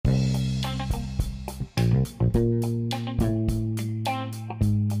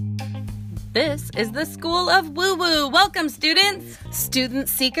This is the School of Woo Woo. Welcome, students.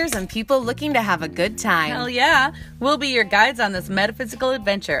 Students, seekers, and people looking to have a good time. Hell yeah. We'll be your guides on this metaphysical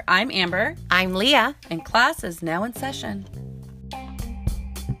adventure. I'm Amber. I'm Leah. And class is now in session.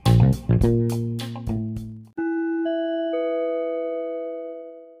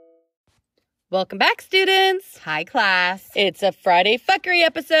 Welcome back, students. Hi, class. It's a Friday fuckery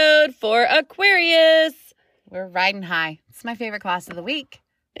episode for Aquarius. We're riding high. It's my favorite class of the week.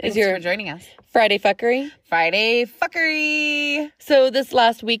 Thanks for joining us. Friday fuckery. Friday fuckery. So this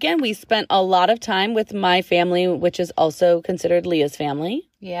last weekend, we spent a lot of time with my family, which is also considered Leah's family.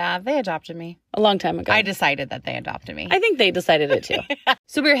 Yeah, they adopted me. A long time ago. I decided that they adopted me. I think they decided it too.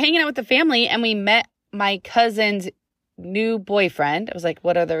 So we were hanging out with the family and we met my cousin's new boyfriend. I was like,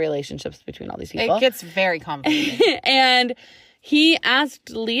 what are the relationships between all these people? It gets very complicated. And he asked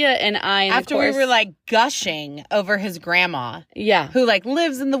Leah and I, and after we were like gushing over his grandma. Yeah. Who like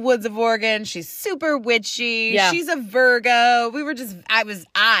lives in the woods of Oregon. She's super witchy. Yeah. She's a Virgo. We were just, I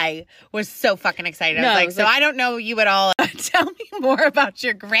was so fucking excited. I was like, I don't know you at all. Tell me more about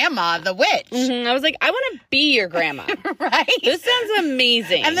your grandma, the witch. Mm-hmm. I was like, I want to be your grandma. Right? This sounds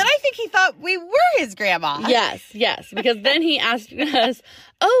amazing. And then I think he thought we were his grandma. Yes. Because then he asked us,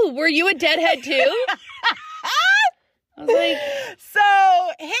 oh, were you a deadhead too? I was like,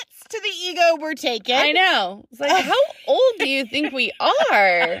 so hits to the ego were taken. I know. It's like, how old do you think we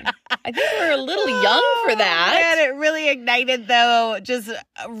are? I think we're a little young for that. Man, it really ignited, though, just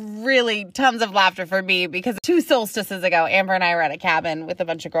really tons of laughter for me because 2 solstices ago, Amber and I were at a cabin with a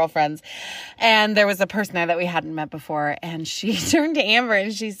bunch of girlfriends, and there was a person there that we hadn't met before, and she turned to Amber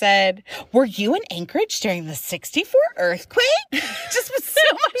and she said, were you in Anchorage during the 64 earthquake? Just with so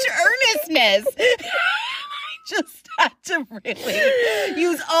much earnestness. Just had to really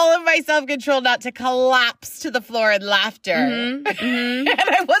use all of my self-control not to collapse to the floor in laughter. Mm-hmm. Mm-hmm. And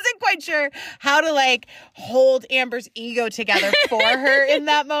I wasn't quite sure how to like hold Amber's ego together for her in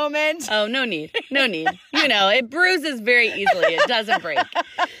that moment. Oh, no need. You know, it bruises very easily. It doesn't break.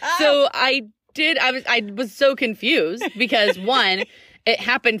 So I was so confused because one, it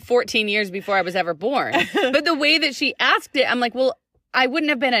happened 14 years before I was ever born. But the way that she asked it, I'm like, well, I wouldn't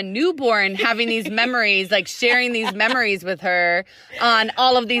have been a newborn having these memories, like sharing these memories with her on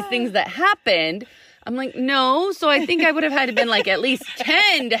all of these things that happened. I'm like, no. So I think I would have had to been like at least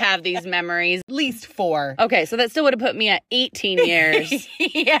 10 to have these memories. At least 4. Okay. So that still would have put me at 18 years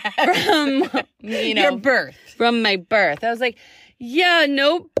from, your birth. From my birth. I was like, yeah,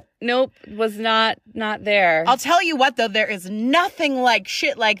 nope, was not there. I'll tell you what, though, there is nothing like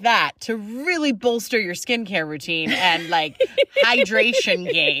shit like that to really bolster your skincare routine and like hydration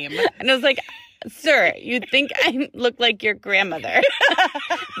game. And I was like, sir, you think I look like your grandmother.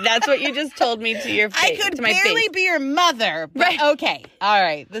 That's what you just told me to your face. I could barely be your mother, but right. Okay. All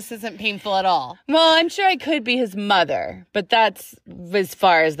right. This isn't painful at all. Well, I'm sure I could be his mother, but that's as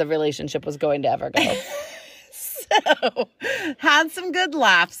far as the relationship was going to ever go. So, had some good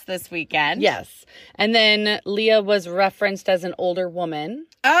laughs this weekend. Yes. And then Leah was referenced as an older woman.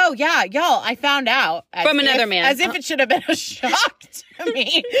 Oh, yeah. Y'all, I found out. From another man. As if it should have been a shock to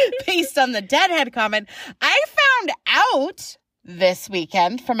me based on the deadhead comment. I found out this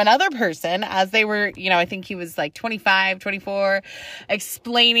weekend from another person as they were, I think he was like 25, 24,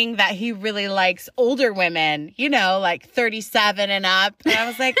 explaining that he really likes older women, like 37 and up. And I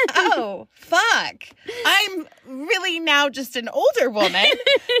was like, oh, fuck. I'm really now just an older woman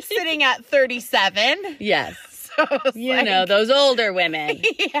sitting at 37. Yes. So those older women.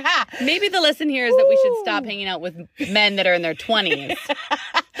 Yeah. Maybe the lesson here is that we should stop hanging out with men that are in their 20s.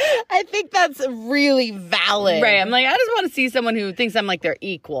 I think that's really valid. Right. I'm like, I just want to see someone who thinks I'm like their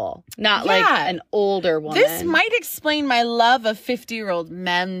equal, not like an older woman. This might explain my love of 50-year-old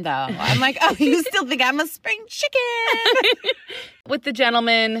men, though. I'm like, oh, you still think I'm a spring chicken? With the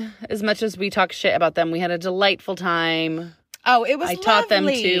gentlemen, as much as we talk shit about them, we had a delightful time. Oh, it was lovely. I taught them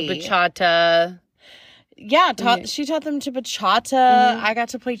to bachata. Yeah, she taught them to bachata. Mm-hmm. I got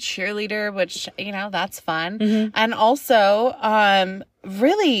to play cheerleader, which, that's fun. Mm-hmm. And also,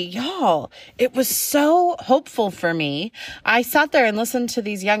 really, y'all, it was so hopeful for me. I sat there and listened to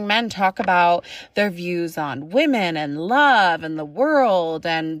these young men talk about their views on women and love and the world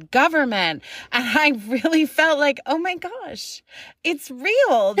and government. And I really felt like, oh my gosh, it's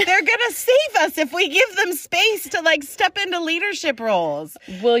real. They're going to save us if we give them space to like step into leadership roles.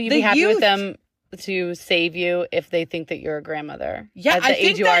 Will you be happy with them to save you if they think that you're a grandmother? Yeah, at the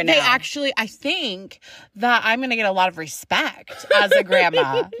age you are now. I think that I'm going to get a lot of respect as a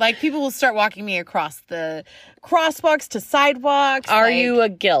grandma. Like, people will start walking me across the crosswalks to sidewalks. Are you a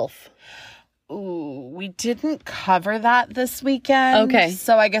GILF? Ooh, we didn't cover that this weekend. Okay.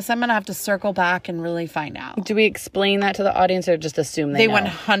 So I guess I'm going to have to circle back and really find out. Do we explain that to the audience or just assume they know?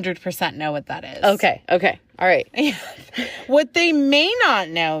 100% know what that is. Okay. All right. What they may not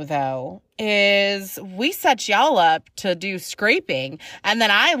know, though, is we set y'all up to do scraping, and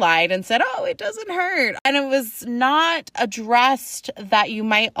then I lied and said, oh, it doesn't hurt. And it was not addressed that you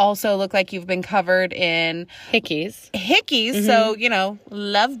might also look like you've been covered in Hickeys. So,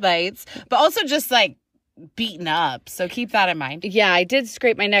 love bites, but also just like beaten up. So keep that in mind. Yeah, I did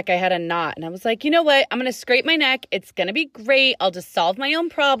scrape my neck. I had a knot and I was like, you know what? I'm going to scrape my neck. It's going to be great. I'll just solve my own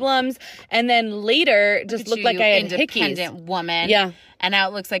problems. And then later just look like I had independent hickeys. woman. Yeah. And now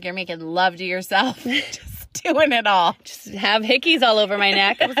it looks like you're making love to yourself. Just doing it all. Just have hickeys all over my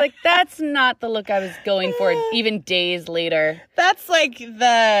neck. I was like, that's not the look I was going for even days later. That's like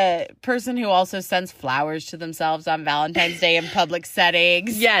the person who also sends flowers to themselves on Valentine's Day in public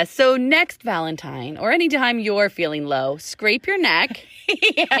settings. Yeah, so next Valentine or anytime you're feeling low, scrape your neck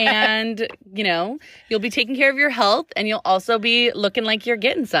and, you'll be taking care of your health and you'll also be looking like you're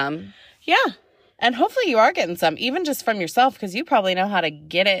getting some. Yeah. And hopefully you are getting some, even just from yourself, because you probably know how to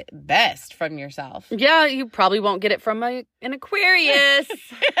get it best from yourself. Yeah, you probably won't get it from an Aquarius.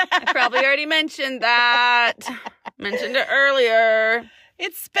 I probably already mentioned that. Mentioned it earlier.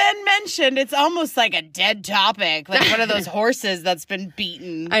 It's been mentioned. It's almost like a dead topic, like one of those horses that's been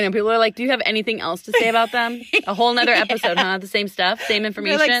beaten. I know. People are like, do you have anything else to say about them? A whole nother episode, huh? The same stuff, same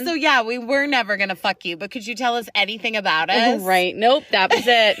information. They're like, so yeah, we were never going to fuck you, but could you tell us anything about us? Right. Nope. That was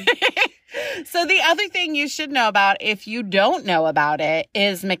it. So the other thing you should know about, if you don't know about it,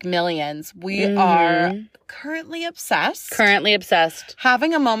 is McMillions. We are currently obsessed.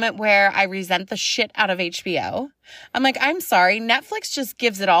 Having a moment where I resent the shit out of HBO. I'm like, I'm sorry. Netflix just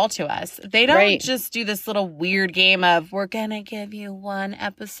gives it all to us. They don't just do this little weird game of, we're going to give you one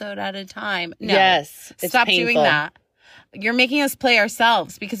episode at a time. No. Yes. Stop doing that. You're making us play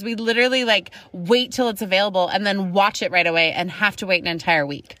ourselves because we literally wait till it's available and then watch it right away and have to wait an entire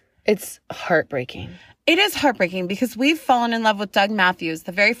week. It's heartbreaking. It is heartbreaking because we've fallen in love with Doug Matthews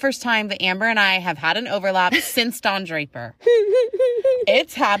the very first time that Amber and I have had an overlap since Don Draper.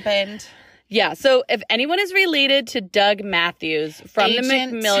 It's happened. Yeah, so if anyone is related to Doug Matthews from Agent the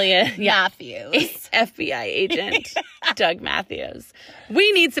McMillion Matthews. FBI agent Doug Matthews,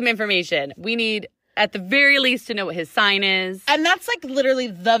 we need some information. We need, at the very least, to know what his sign is. And that's literally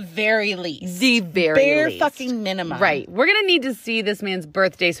the very least. The very bare least. fucking minimum. Right. We're going to need to see this man's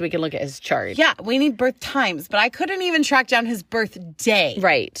birthday so we can look at his chart. Yeah, we need birth times, but I couldn't even track down his birthday.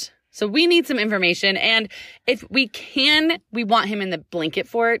 Right. So we need some information. And if we can, we want him in the blanket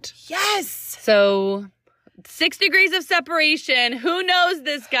fort. Yes. So 6 degrees of separation. Who knows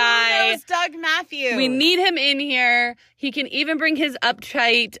this guy? Who knows Doug Matthews? We need him in here. He can even bring his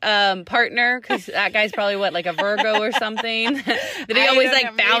uptight partner, because that guy's probably like a Virgo or something that he always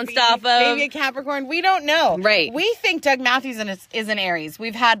bounced off of. Maybe a Capricorn. We don't know. Right. We think Doug Matthews is an Aries.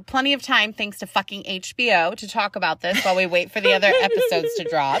 We've had plenty of time, thanks to fucking HBO, to talk about this while we wait for the other episodes to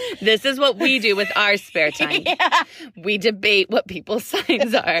drop. This is what we do with our spare time. Yeah. We debate what people's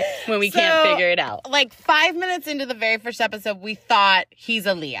signs are when we can't figure it out. 5 minutes into the very first episode, we thought he's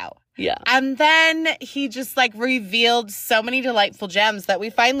a Leo. Yeah. And then he just revealed so many delightful gems that we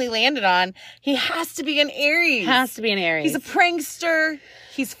finally landed on. He has to be an Aries. He's a prankster.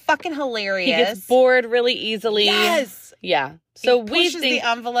 He's fucking hilarious. He gets bored really easily. Yes. Yeah. So he we pushes think the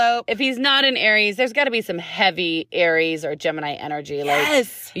envelope. if he's not an Aries, there's got to be some heavy Aries or Gemini energy,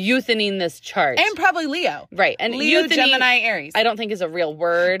 yes. Youthaning this chart. And probably Leo. Right. And Leo, euthany, Gemini, Aries. I don't think is a real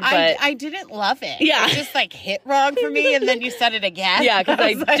word, but I didn't love it. Yeah. It just hit wrong for me, and then you said it again. Yeah,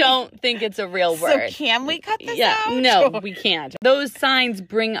 because I don't think it's a real word. So can we cut this out? No, we can't. Those signs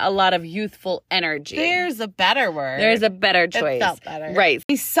bring a lot of youthful energy. There's a better word. There's a better choice. It felt better. Right.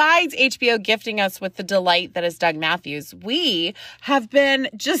 Besides HBO gifting us with the delight that is Doug Matthews, we have been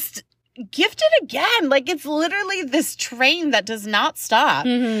just gifted again. It's literally this train that does not stop.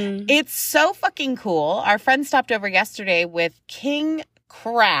 Mm-hmm. It's so fucking cool. Our friend stopped over yesterday with king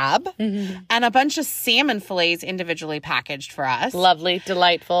crab and a bunch of salmon fillets individually packaged for us. Lovely,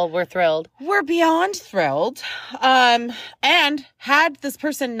 delightful. We're thrilled. We're beyond thrilled. And had this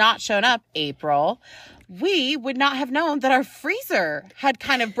person not shown up, April, we would not have known that our freezer had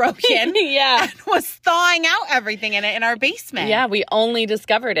kind of broken yeah. and was thawing out everything in it in our basement. Yeah, we only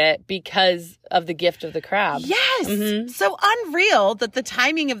discovered it because of the gift of the crab. Yes. Mm-hmm. So unreal that the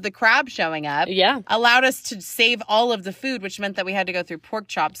timing of the crab showing up allowed us to save all of the food, which meant that we had to go through pork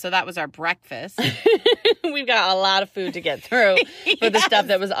chops. So that was our breakfast. We've got a lot of food to get through for the stuff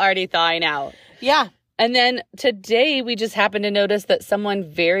that was already thawing out. Yeah. And then today we just happened to notice that someone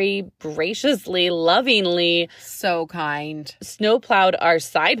very graciously, lovingly So kind. snowplowed our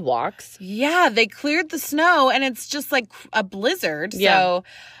sidewalks. Yeah, they cleared the snow and it's just like a blizzard. Yeah. So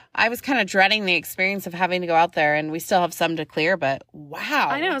I was kind of dreading the experience of having to go out there, and we still have some to clear, but wow.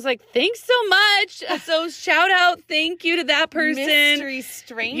 I know. I was like, thanks so much. So shout out, thank you to that person. Mystery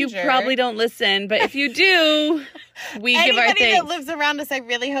stranger. You probably don't listen, but if you do, we give our Anybody that thanks. lives around us, I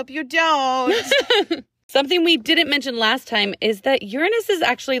really hope you don't. Something we didn't mention last time is that Uranus is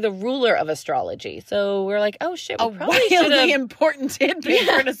actually the ruler of astrology. So we're like, oh shit, we A probably should wildly have. important tidbit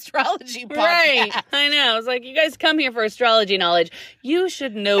for an astrology podcast. Right. I know. I was like, you guys come here for astrology knowledge. You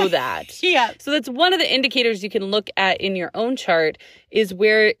should know that. Yeah. So that's one of the indicators you can look at in your own chart is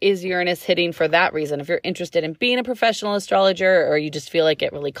where is Uranus hitting for that reason. If you're interested in being a professional astrologer or you just feel like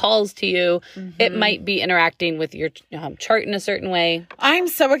it really calls to you, it might be interacting with your chart in a certain way. I'm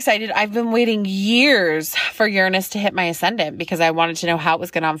so excited. I've been waiting years for Uranus to hit my ascendant because I wanted to know how it was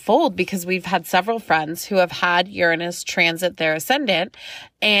going to unfold, because we've had several friends who have had Uranus transit their ascendant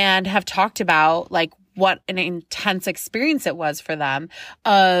and have talked about like what an intense experience it was for them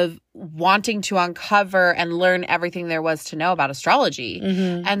of wanting to uncover and learn everything there was to know about astrology.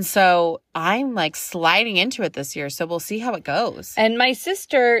 And so I'm like sliding into it this year. So we'll see how it goes. And my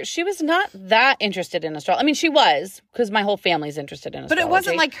sister, she was not that interested in astrology. I mean, she was, because my whole family's interested in But astrology. it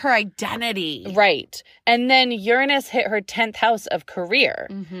wasn't like her identity. Right. And then Uranus hit her 10th house of career.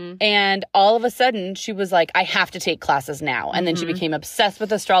 And all of a sudden, she was like, I have to take classes now. And then she became obsessed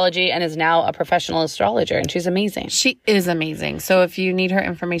with astrology and is now a professional astrologer. And she's amazing. She is amazing. So if you need her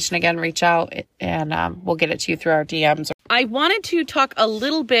information again, reach out and we'll get it to you through our DMs. I wanted to talk a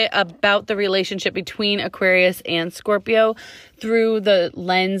little bit about the relationship between Aquarius and Scorpio through the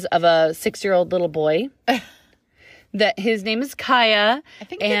lens of a 6-year-old little boy. That his name is Kaya. I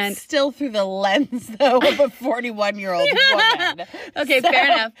think it's still through the lens, though, of a 41-year-old woman. Okay, fair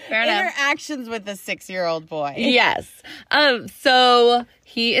enough. Fair enough. Interactions with a 6-year-old boy. Yes. So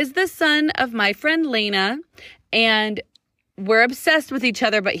he is the son of my friend Lena, and we're obsessed with each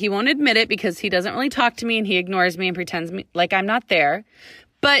other, but he won't admit it because he doesn't really talk to me and he ignores me and pretends like I'm not there.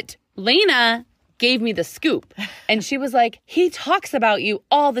 But Lena gave me the scoop, and she was like, he talks about you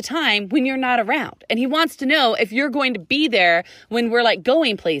all the time when you're not around, and he wants to know if you're going to be there when we're like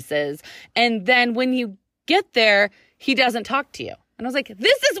going places, and then when you get there, he doesn't talk to you. And I was like,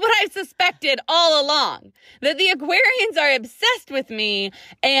 this is what I've suspected all along, that the Aquarians are obsessed with me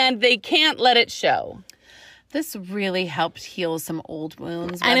and they can't let it show. This really helped heal some old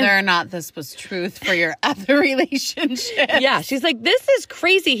wounds, whether or not this was truth for your other relationship. Yeah, she's like, this is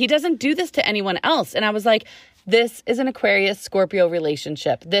crazy. He doesn't do this to anyone else. And I was like, this is an Aquarius-Scorpio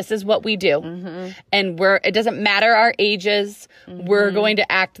relationship. This is what we do. And it doesn't matter our ages. We're going to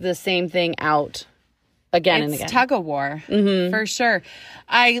act the same thing out again and again. It's tug of war, for sure.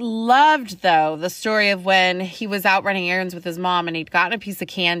 I loved, though, the story of when he was out running errands with his mom and he'd gotten a piece of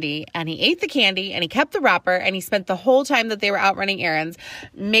candy and he ate the candy and he kept the wrapper and he spent the whole time that they were out running errands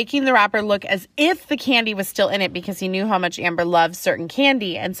making the wrapper look as if the candy was still in it because he knew how much Amber loves certain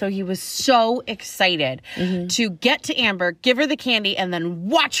candy. And so he was so excited to get to Amber, give her the candy, and then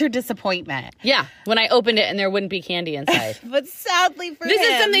watch her disappointment. Yeah, when I opened it and there wouldn't be candy inside. But sadly for This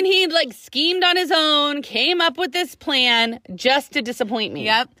him, is something he like schemed on his own, came up with this plan just to disappoint me.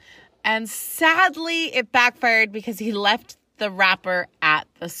 Yep. And sadly, it backfired because he left the wrapper at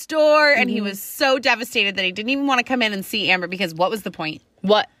the store and he was so devastated that he didn't even want to come in and see Amber because what was the point?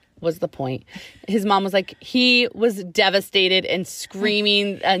 What was the point? His mom was like, he was devastated and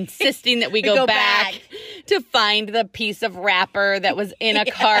screaming, insisting that we go back to find the piece of wrapper that was in a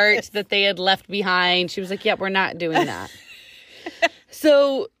cart that they had left behind. She was like, yeah, we're not doing that.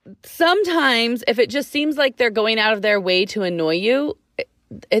 So sometimes if it just seems like they're going out of their way to annoy you,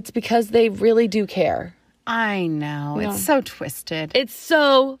 it's because they really do care. I know. Yeah. It's so twisted. It's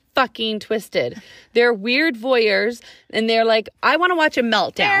so fucking twisted. They're weird voyeurs, and they're like, I want to watch a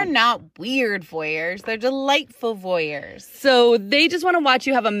meltdown. They're not weird voyeurs. They're delightful voyeurs. So they just want to watch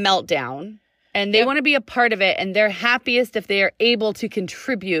you have a meltdown, and they want to be a part of it, and they're happiest if they are able to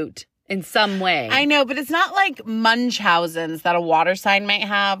contribute in some way. I know, but it's not like Munchausen's that a water sign might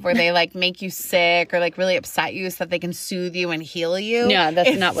have where they like make you sick or like really upset you so that they can soothe you and heal you. Yeah,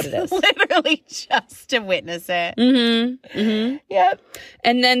 that's not what it is. Literally just to witness it. Yep.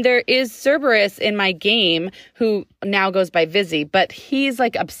 And then there is Cerberus in my game who now goes by Vizzy, but he's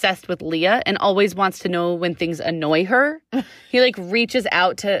like obsessed with Leah and always wants to know when things annoy her. He like reaches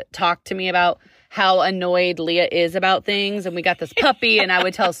out to talk to me about how annoyed Leah is about things. And we got this puppy, and I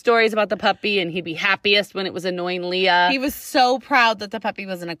would tell stories about the puppy, and he'd be happiest when it was annoying Leah. He was so proud that the puppy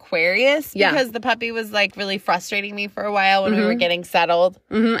was an Aquarius Yeah. because the puppy was like really frustrating me for a while when we were getting settled.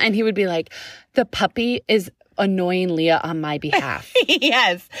 And he would be like, the puppy is annoying Leah on my behalf.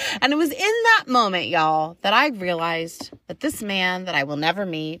 Yes. And it was in that moment, y'all, that I realized that this man that I will never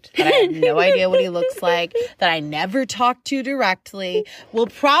meet, that I have no idea what he looks like, that I never talked to directly, will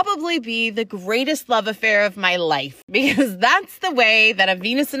probably be the greatest love affair of my life. Because that's the way that a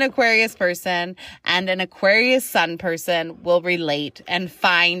Venus and Aquarius person and an Aquarius Sun person will relate and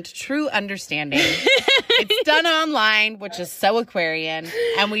find true understanding. It's done online, which is so Aquarian,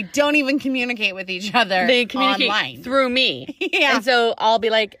 and we don't even communicate with each other. They communicate online. through me. Yeah. And so I'll be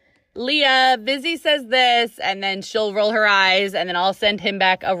like, Leah, Vizzy says this, and then she'll roll her eyes, and then I'll send him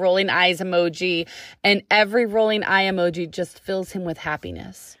back a rolling eyes emoji, and every rolling eye emoji just fills him with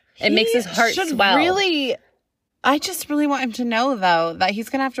happiness. It makes his heart should swell. I just really want him to know, though, that he's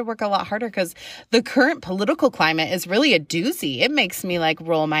going to have to work a lot harder because the current political climate is really a doozy. It makes me like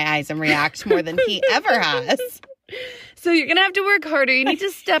roll my eyes and react more than he ever has. So you're going to have to work harder. You need to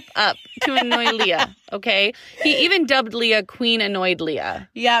step up to annoy Leah, okay? He even dubbed Leah Queen Annoyed Leah.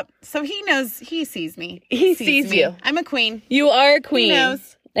 Yep. So he knows, he sees me. He sees me. you. I'm a queen. You are a queen. He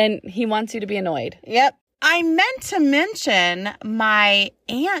knows. And he wants you to be annoyed. Yep. I meant to mention my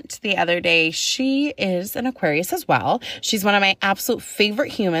aunt the other day. She is an Aquarius as well. She's one of my absolute favorite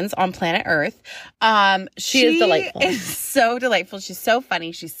humans on planet Earth. She is delightful. Is so delightful. She's so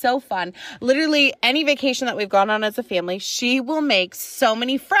funny. She's so fun. Literally any vacation that we've gone on as a family, she will make so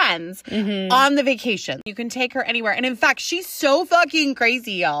many friends on the vacation. You can take her anywhere. And in fact, she's so fucking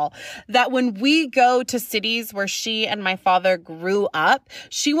crazy, y'all, that when we go to cities where she and my father grew up,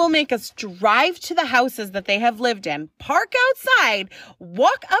 she will make us drive to the houses that they have lived in, park outside,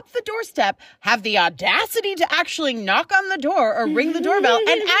 walk up the doorstep, have the audacity to actually knock on the door or ring the doorbell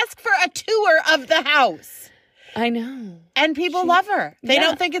and ask for a tour of the house. I know. And people love her. They Yeah.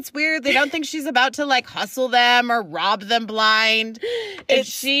 don't think it's weird. They don't think she's about to like hustle them or rob them blind. If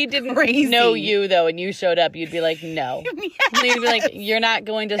she didn't crazy. know you, though, and you showed up, you'd be like, no. Yes. You'd be like, you're not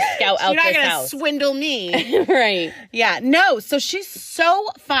going to scout out You're not this going to house. swindle me. Right. Yeah, no. So she's so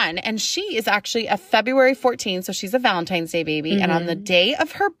fun. And she is actually a February 14th. So she's a Valentine's Day baby. And on the day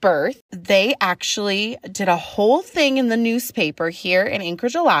of her birth, they actually did a whole thing in the newspaper here in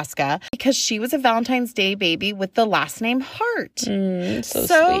Anchorage, Alaska, because she was a Valentine's Day baby with the last name Hart.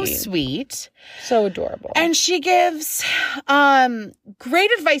 So sweet. So adorable. And she gives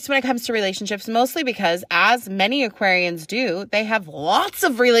great advice when it comes to relationships, mostly because, as many Aquarians do, they have lots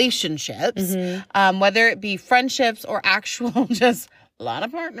of relationships, whether it be friendships or actual just a lot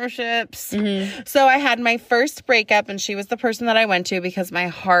of partnerships. So I had my first breakup, and she was the person that I went to because my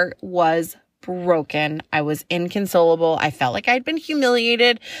heart was broken. I was inconsolable. I felt like I'd been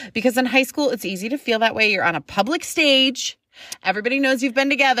humiliated because in high school, it's easy to feel that way. You're on a public stage. Everybody knows you've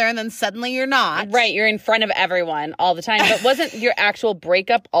been together, and then suddenly you're not. Right, you're in front of everyone all the time. But wasn't your actual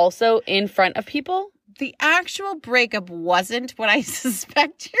breakup also in front of people? The actual breakup wasn't. What I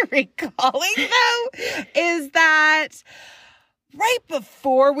suspect you're recalling, though, is that right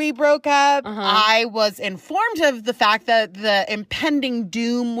before we broke up, I was informed of the fact that the impending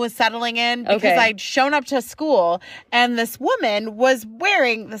doom was settling in because I'd shown up to school and this woman was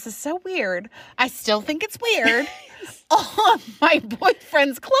wearing, this is so weird, I still think it's weird, all my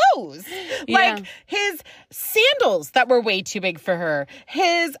boyfriend's clothes. Yeah. Like his sandals that were way too big for her,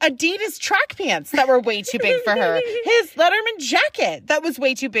 his Adidas track pants that were way too big for her, his Letterman jacket that was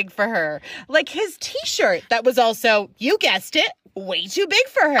way too big for her, like his t-shirt that was also, you guessed it, way too big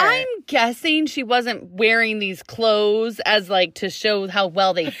for her. I'm guessing she wasn't wearing these clothes as like to show how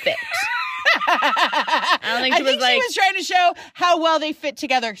well they fit. I don't think she was like, she was trying to show how well they fit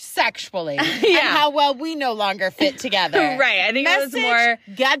together sexually. And how well we no longer fit together. Right. I think it was more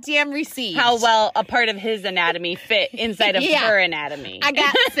goddamn received. how well a part of his anatomy fit inside of her anatomy. I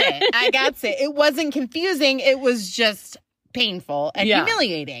got it. It wasn't confusing. It was just painful and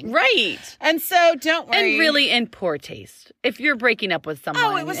humiliating. Right. And so don't worry. And really in poor taste. If you're breaking up with someone.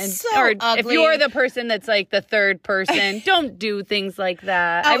 Oh, it was so or ugly. if you're the person that's like the third person, don't do things like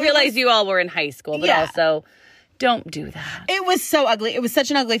that. Oh, I realize you all were in high school, but also don't do that. It was so ugly. It was such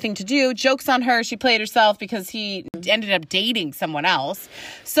an ugly thing to do. Joke's on her. She played herself because he ended up dating someone else.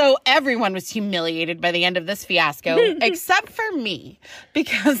 So everyone was humiliated by the end of this fiasco, except for me,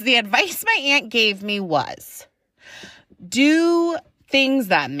 because the advice my aunt gave me was, do things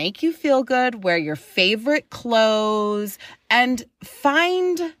that make you feel good, wear your favorite clothes, and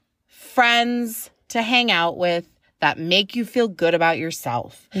find friends to hang out with that make you feel good about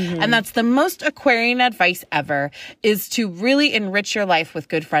yourself. And that's the most Aquarian advice ever, is to really enrich your life with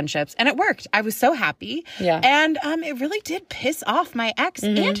good friendships. And it worked. I was so happy. Yeah. And it really did piss off my ex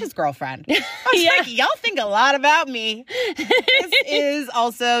and his girlfriend. I was like, y'all think a lot about me. This is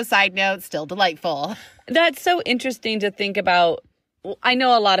also, side note, still delightful. That's so interesting to think about. I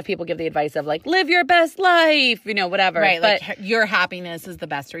know a lot of people give the advice of like, live your best life, you know, whatever. Right, but like your happiness is the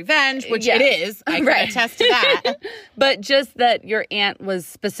best revenge, which Yes. it is. I can attest to that. But just that your aunt was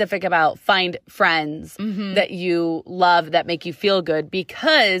specific about find friends that you love, that make you feel good,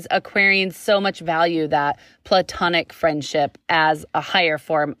 because Aquarians so much value that platonic friendship as a higher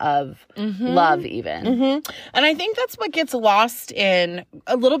form of love even. And I think that's what gets lost in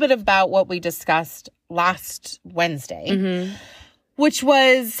a little bit about what we discussed last Wednesday, which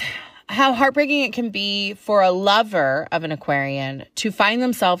was how heartbreaking it can be for a lover of an Aquarian to find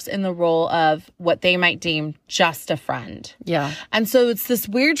themselves in the role of what they might deem just a friend. Yeah. And so it's this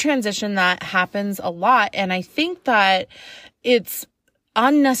weird transition that happens a lot. And I think that it's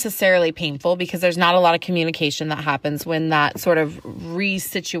unnecessarily painful because there's not a lot of communication that happens when that sort of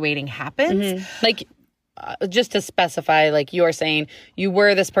resituating happens. Like, just to specify, like you're saying, you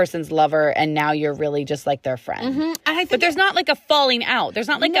were this person's lover and now you're really just like their friend. And I think But there's not like a falling out. There's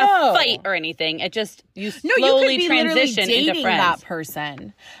not like No. a fight or anything. It just, you you slowly could be literally transition into dating friends. that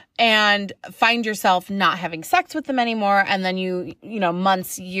person and find yourself not having sex with them anymore, and then you know,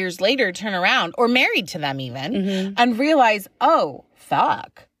 months, years later, turn around, or married to them even, and realize, oh,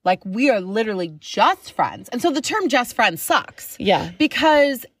 fuck. Like, we are literally just friends. And so the term just friends sucks. Yeah.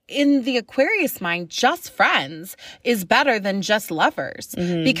 Because in the Aquarius mind, just friends is better than just lovers,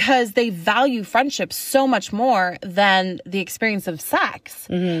 because they value friendship so much more than the experience of sex.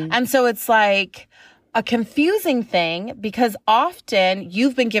 And so it's like a confusing thing, because often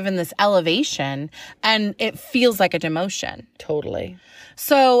you've been given this elevation and it feels like a demotion. Totally.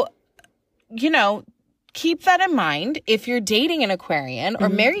 So, you know, keep that in mind if you're dating an Aquarian or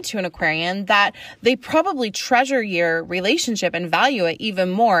married to an Aquarian, that they probably treasure your relationship and value it even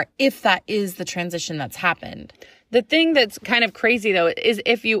more if that is the transition that's happened. The thing that's kind of crazy, though, is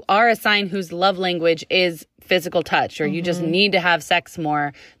if you are a sign whose love language is physical touch, or you just need to have sex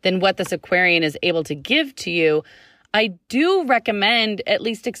more than what this Aquarian is able to give to you, I do recommend at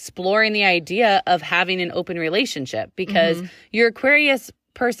least exploring the idea of having an open relationship, because your Aquarius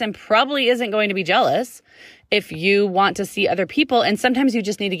person probably isn't going to be jealous if you want to see other people. And sometimes you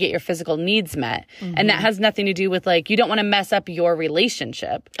just need to get your physical needs met. And that has nothing to do with, like, you don't want to mess up your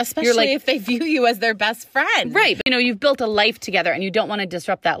relationship. Especially if they view you as their best friend. Right. You know, you've built a life together and you don't want to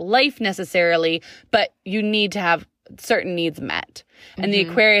disrupt that life necessarily, but you need to have certain needs met. And the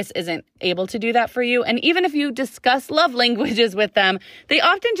Aquarius isn't able to do that for you. And even if you discuss love languages with them, they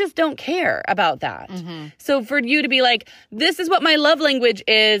often just don't care about that. So for you to be like, this is what my love language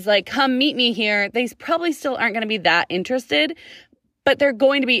is, like, come meet me here, they probably still aren't going to be that interested. But they're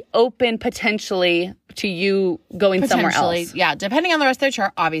going to be open potentially to you going somewhere else. Yeah, depending on the rest of their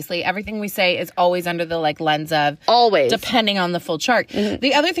chart, obviously. Everything we say is always under the lens of always depending on the full chart.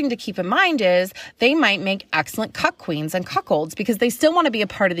 The other thing to keep in mind is they might make excellent cuck queens and cuckolds, because they still want to be a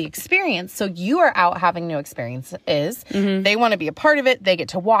part of the experience. So you are out having new experiences. They want to be a part of it. They get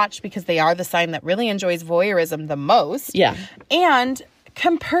to watch because they are the sign that really enjoys voyeurism the most. Yeah. And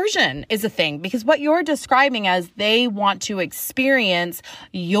compersion is a thing, because what you're describing as they want to experience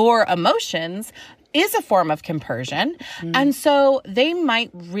your emotions is a form of compersion. And so they might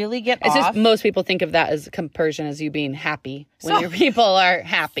really get It's off. just most people think of that as compersion as you being happy when your people are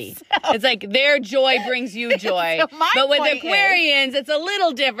happy. It's like their joy brings you joy. So my but with point Aquarians, it's a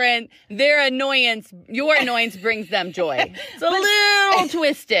little different. Their annoyance, your annoyance brings them joy. It's a little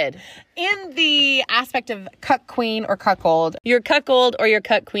twisted. In the aspect of cuck queen or cuckold, Your cuckold or your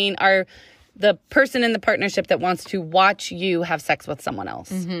cuck queen are the person in the partnership that wants to watch you have sex with someone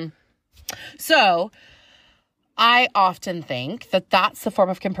else. so I often think that that's the form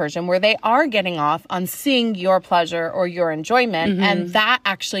of compersion where they are getting off on seeing your pleasure or your enjoyment. And that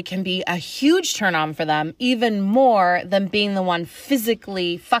actually can be a huge turn on for them, even more than being the one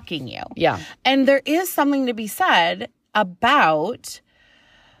physically fucking you. Yeah. And there is something to be said about,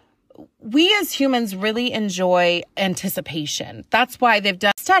 we as humans really enjoy anticipation. That's why they've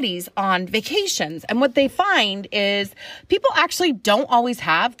done studies on vacations. And what they find is people actually don't always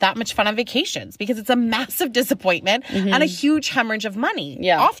have that much fun on vacations, because it's a massive disappointment and a huge hemorrhage of money.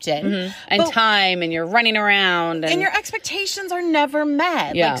 Yeah. Often. And time, and you're running around. And your expectations are never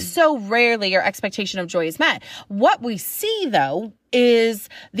met. Yeah. Like, so rarely your expectation of joy is met. What we see, though, is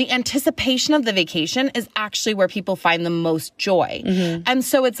the anticipation of the vacation is actually where people find the most joy. And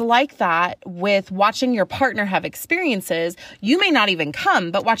so it's like that with watching your partner have experiences. You may not even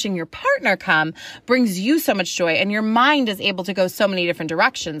come, but watching your partner come brings you so much joy, and your mind is able to go so many different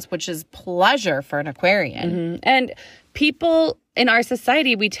directions, which is pleasure for an Aquarian. And people in our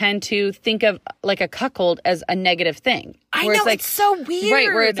society, we tend to think of like a cuckold as a negative thing. I know, it's so weird. Right,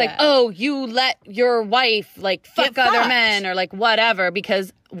 where it's like, oh, you let your wife like fuck other men or like whatever,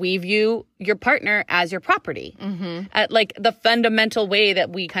 because we view your partner as your property. At like the fundamental way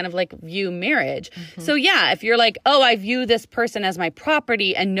that we kind of like view marriage. So yeah, if you're like, oh, I view this person as my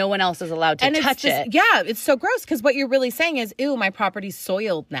property and no one else is allowed to touch it. Yeah, it's so gross, because what you're really saying is, ew, my property's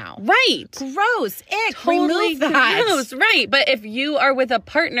soiled now. Right. Gross. Ick. Totally Remove that. gross. Right. But if you are with a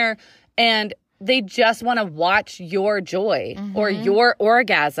partner and they just want to watch your joy or your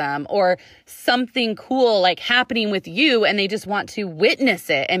orgasm or something cool like happening with you, and they just want to witness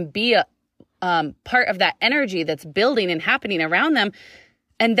it and be a part of that energy that's building and happening around them,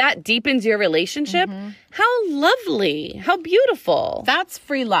 and that deepens your relationship, how lovely, how beautiful. That's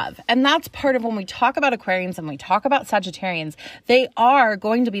free love. And that's part of when we talk about Aquarians and we talk about Sagittarians, they are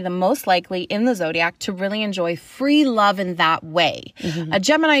going to be the most likely in the zodiac to really enjoy free love in that way. A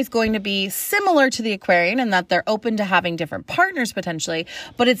Gemini is going to be similar to the Aquarian in that they're open to having different partners potentially,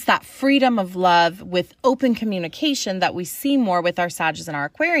 but it's that freedom of love with open communication that we see more with our Sagittarians and our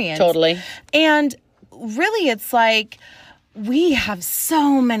Aquarians. Totally. And really, it's like, we have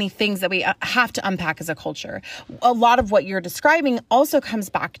so many things that we have to unpack as a culture. A lot of what you're describing also comes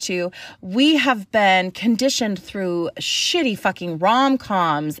back to, we have been conditioned through shitty fucking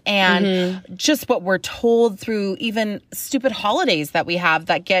rom-coms and just what we're told through even stupid holidays that we have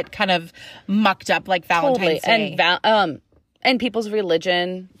that get kind of mucked up, like Valentine's Day. And people's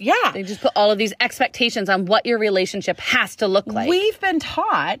religion. Yeah. They just put all of these expectations on what your relationship has to look like. We've been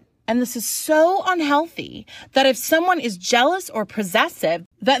taught, and this is so unhealthy, that if someone is jealous or possessive,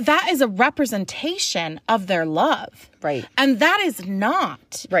 that is a representation of their love. Right. And that is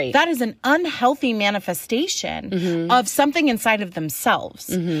not. Right. That is an unhealthy manifestation of something inside of themselves.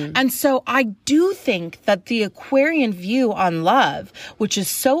 And so I do think that the Aquarian view on love, which is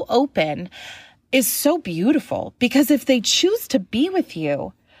so open, is so beautiful, because if they choose to be with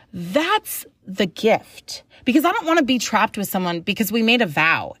you, that's the gift. Because I don't want to be trapped with someone because we made a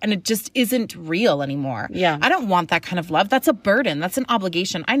vow and it just isn't real anymore. Yeah. I don't want that kind of love. That's a burden. That's an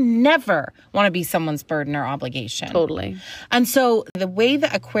obligation. I never want to be someone's burden or obligation. Totally. And so the way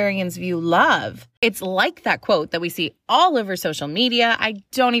that Aquarians view love, it's like that quote that we see all over social media. I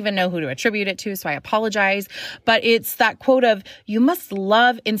don't even know who to attribute it to, so I apologize. But it's that quote of, you must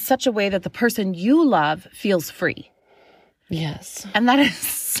love in such a way that the person you love feels free. Yes. And that is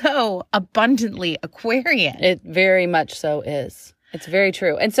so abundantly Aquarian. It very much so is. It's very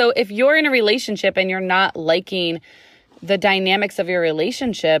true. And so if you're in a relationship and you're not liking the dynamics of your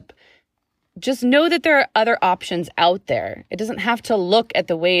relationship, just know that there are other options out there. It doesn't have to look at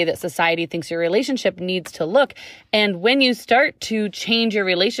the way that society thinks your relationship needs to look. And when you start to change your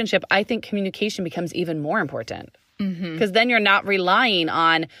relationship, I think communication becomes even more important. Because then you're not relying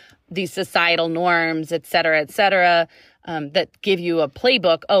on these societal norms, et cetera, that give you a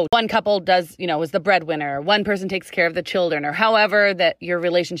playbook. Oh, one couple does, is the breadwinner. One person takes care of the children, or however that your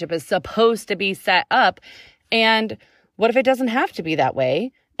relationship is supposed to be set up. And what if it doesn't have to be that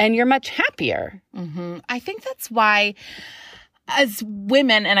way and you're much happier? I think that's why, as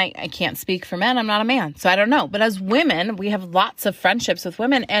women, and I can't speak for men, I'm not a man, so I don't know. But as women, we have lots of friendships with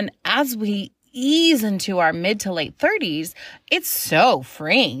women. And as we ease into our mid to late 30s, it's so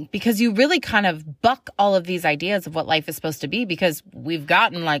freeing, because you really kind of buck all of these ideas of what life is supposed to be, because we've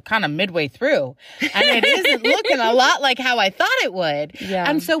gotten like kind of midway through and it isn't looking a lot like how I thought it would. Yeah.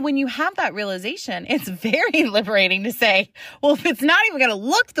 And so when you have that realization, it's very liberating to say, well, if it's not even going to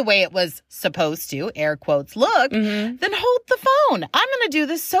look the way it was supposed to, air quotes, look, then hold the phone. I'm going to do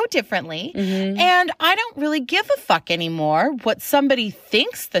this so differently. And I don't really give a fuck anymore what somebody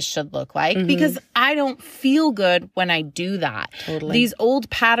thinks this should look like, because I don't feel good when I do that. Totally. These old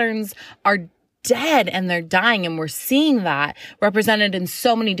patterns are dead and they're dying, and we're seeing that represented in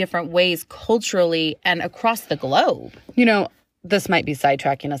so many different ways culturally and across the globe. This might be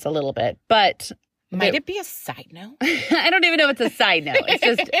sidetracking us a little bit, but Might it be a side note? I don't even know if it's a side note. It's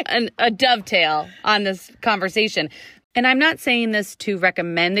just a dovetail on this conversation. And I'm not saying this to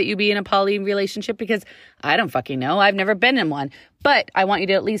recommend that you be in a poly relationship, because I don't fucking know. I've never been in one. But I want you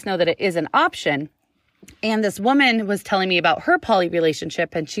to at least know that it is an option. And this woman was telling me about her poly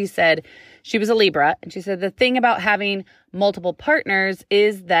relationship, and she said she was a Libra. And she said the thing about having multiple partners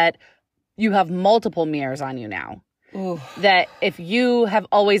is that you have multiple mirrors on you now. Ooh. That if you have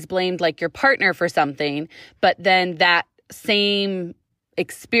always blamed like your partner for something, but then that same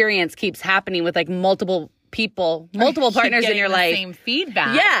experience keeps happening with like multiple people, multiple partners in your life. Same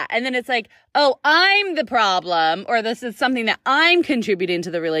feedback. Yeah. And then it's like, oh, I'm the problem, or this is something that I'm contributing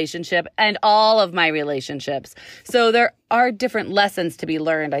to the relationship and all of my relationships. So there are different lessons to be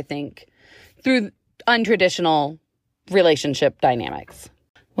learned, I think, through untraditional relationship dynamics.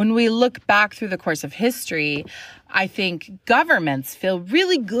 When we look back through the course of history, I think governments feel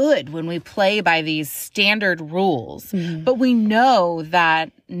really good when we play by these standard rules. Mm-hmm. But we know that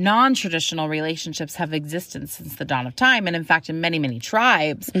non-traditional relationships have existed since the dawn of time. And in fact, in many, many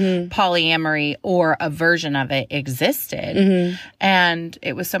tribes, polyamory or a version of it existed. Mm-hmm. And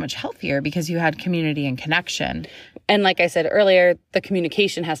it was so much healthier because you had community and connection. And like I said earlier, the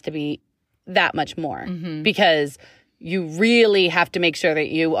communication has to be that much more because you really have to make sure that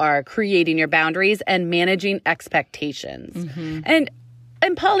you are creating your boundaries and managing expectations. Mm-hmm.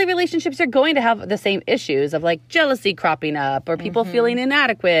 And poly relationships are going to have the same issues of like jealousy cropping up or people feeling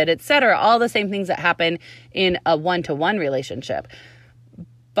inadequate, etc. All the same things that happen in a one-to-one relationship.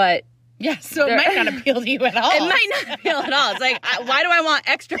 But yeah, so it might not appeal to you at all. It might not appeal at all. It's like, why do I want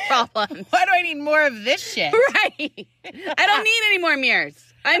extra problems? Why do I need more of this shit? Right. I don't need any more mirrors.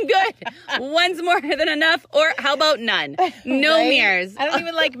 I'm good. One's more than enough. Or how about none? No right? mirrors. I don't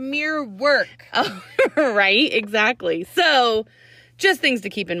even like mirror work. Oh, right. Exactly. So just things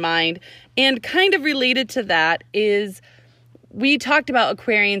to keep in mind. And kind of related to that is we talked about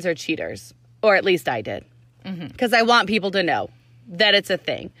Aquarians are cheaters. Or at least I did. Because I want people to know that it's a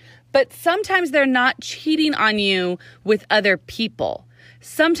thing. But sometimes they're not cheating on you with other people.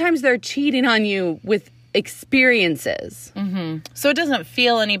 Sometimes they're cheating on you with experiences. So it doesn't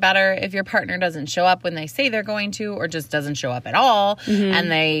feel any better if your partner doesn't show up when they say they're going to, or just doesn't show up at all, and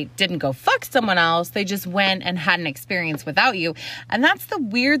they didn't go fuck someone else. They just went and had an experience without you. And that's the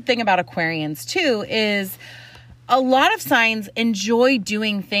weird thing about Aquarians too, is a lot of signs enjoy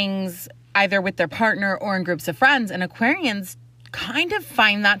doing things either with their partner or in groups of friends, and Aquarians kind of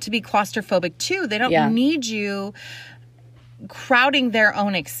find that to be claustrophobic too. They don't need you crowding their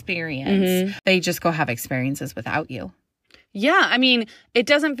own experience. They just go have experiences without you. Yeah. I mean, it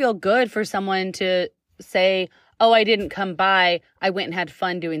doesn't feel good for someone to say, oh, I didn't come by. I went and had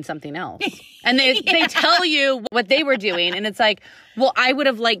fun doing something else. And they tell you what they were doing. And it's like, well, I would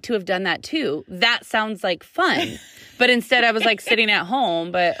have liked to have done that too. That sounds like fun. But instead I was like sitting at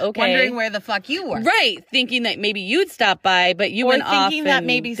home, but okay. Wondering where the fuck you were. Right. Thinking that maybe you'd stop by, but you went off and thinking that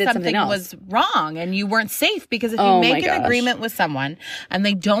maybe something was wrong and you weren't safe. Because if you make an agreement with someone and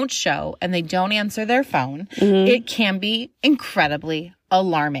they don't show and they don't answer their phone, it can be incredibly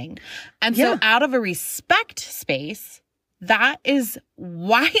alarming. And so out of a respect space, that is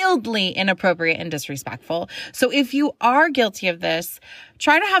wildly inappropriate and disrespectful. So if you are guilty of this,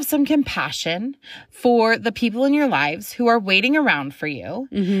 try to have some compassion for the people in your lives who are waiting around for you.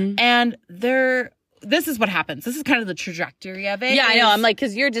 And this is what happens. This is kind of the trajectory of it. Yeah, I know. I'm like,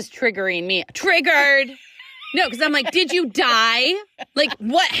 because you're just triggering me. Triggered. No, because I'm like, did you die? Like,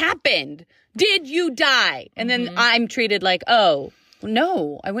 what happened? Did you die? And then I'm treated like, oh,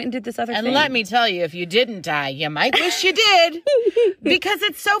 no, I went and did this other thing. And let me tell you, if you didn't die, you might wish you did. Because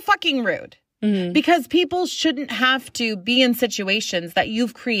it's so fucking rude. Because people shouldn't have to be in situations that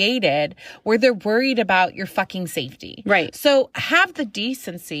you've created where they're worried about your fucking safety. Right. So have the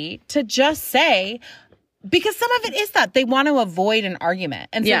decency to just say, because some of it is that they want to avoid an argument.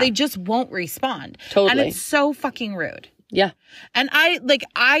 And so they just won't respond. Totally. And it's so fucking rude. Yeah. And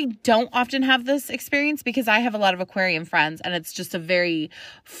I don't often have this experience because I have a lot of Aquarian friends and it's just a very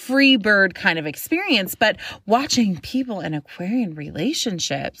free bird kind of experience. But watching people in Aquarian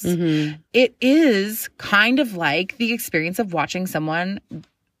relationships, it is kind of like the experience of watching someone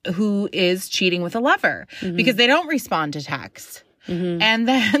who is cheating with a lover because they don't respond to text. And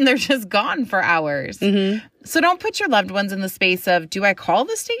then they're just gone for hours. So don't put your loved ones in the space of, do I call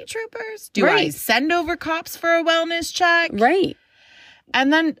the state troopers? Do I send over cops for a wellness check? Right.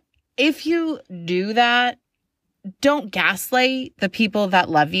 And then if you do that, don't gaslight the people that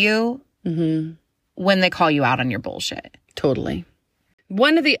love you when they call you out on your bullshit. Totally.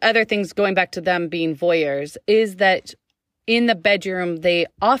 One of the other things, going back to them being voyeurs, is that in the bedroom, they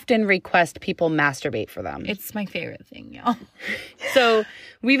often request people masturbate for them. It's my favorite thing, y'all. So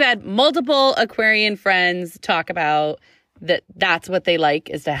we've had multiple Aquarian friends talk about that. That's what they like,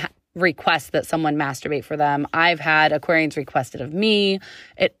 is to request that someone masturbate for them. I've had Aquarians request it of me.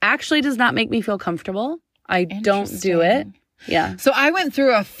 It actually does not make me feel comfortable. I don't do it. Yeah. So I went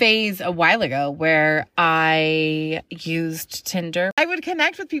through a phase a while ago where I used Tinder. I would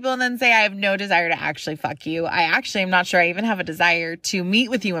connect with people and then say, I have no desire to actually fuck you. I actually am not sure I even have a desire to meet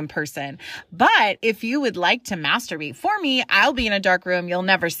with you in person. But if you would like to masturbate for me, I'll be in a dark room. You'll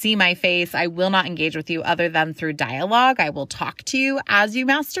never see my face. I will not engage with you other than through dialogue. I will talk to you as you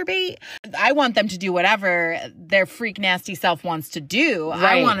masturbate. I want them to do whatever their freak nasty self wants to do.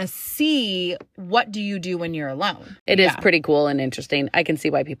 Right. I want to see, what do you do when you're alone? It is pretty cool and interesting. I can see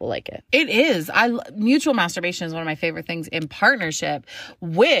why people like it. It is. Mutual masturbation is one of my favorite things in partnership,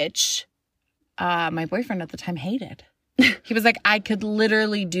 which my boyfriend at the time hated. He was like, I could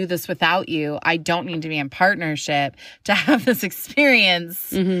literally do this without you. I don't need to be in partnership to have this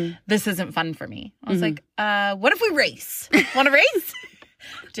experience. Mm-hmm. This isn't fun for me. I was like, what if we race? Want to race?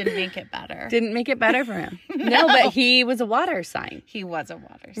 Didn't make it better. Didn't make it better for him. No, but he was a water sign. He was a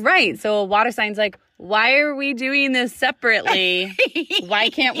water sign. Right. So a water sign's like, why are we doing this separately? Why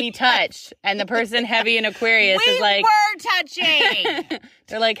can't we touch? And the person heavy in Aquarius is like, we're touching.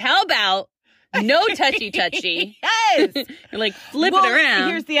 they're like, how about no touchy? Yes. You're like, flip it around.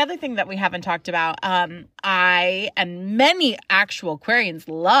 Here's the other thing that we haven't talked about. I and many actual Aquarians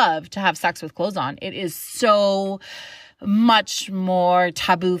love to have sex with clothes on. It is so much more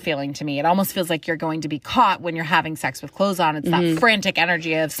taboo feeling to me. It almost feels like you're going to be caught when you're having sex with clothes on. It's that frantic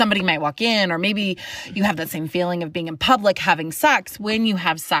energy of somebody might walk in, or maybe you have that same feeling of being in public having sex when you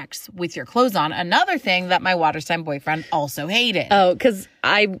have sex with your clothes on. Another thing that my water sign boyfriend also hated. Oh, because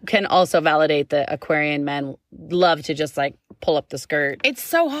I can also validate that Aquarian men love to just like pull up the skirt. It's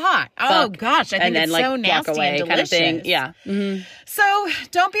so hot. Oh gosh, I think it's so nasty and delicious. Kind of thing. Yeah. Mm-hmm. So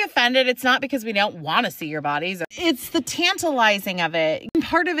don't be offended. It's not because we don't want to see your bodies. It's the tantalizing of it.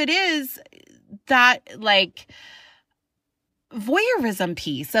 Part of it is that like voyeurism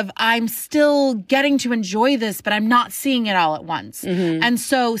piece of I'm still getting to enjoy this, but I'm not seeing it all at once. Mm-hmm. And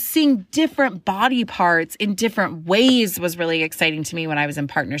so seeing different body parts in different ways was really exciting to me when I was in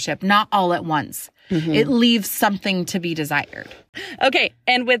partnership, not all at once. Mm-hmm. It leaves something to be desired. Okay.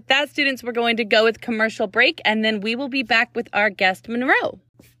 And with that, students, we're going to go with commercial break, and then we will be back with our guest, Monroe.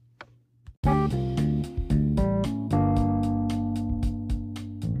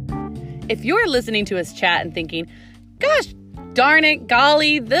 If you're listening to us chat and thinking, gosh, darn it,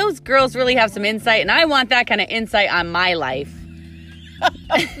 golly, those girls really have some insight, and I want that kind of insight on my life.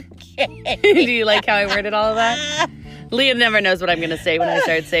 Okay. Do you like how I worded all of that? Leah never knows what I'm going to say when I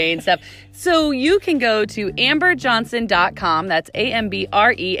start saying stuff. So you can go to amberjohnson.com, that's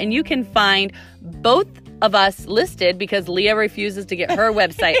AMBRE, and you can find both of us listed because Leah refuses to get her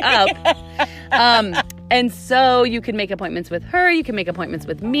website up. And so you can make appointments with her, you can make appointments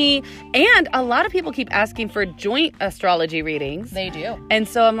with me, and a lot of people keep asking for joint astrology readings. They do. And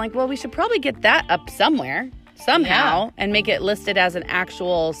so I'm like, well, we should probably get that up somewhere. Somehow, and make it listed as an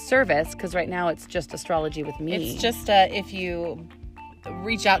actual service, because right now it's just astrology with me. It's just if you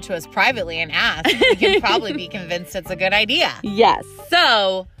reach out to us privately and ask, we can probably be convinced it's a good idea. Yes.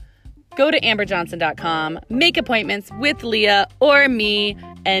 So go to amberjohnson.com, make appointments with Leah or me,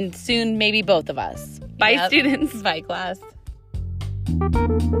 and soon maybe both of us. Bye, students. Bye, class.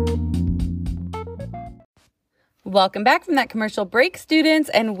 Welcome back from that commercial break, students,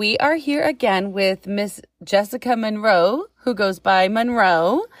 and we are here again with Miss Jessica Monroe, who goes by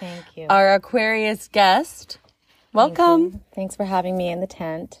Monroe. Thank you. Our Aquarius guest. Welcome. Thanks for having me in the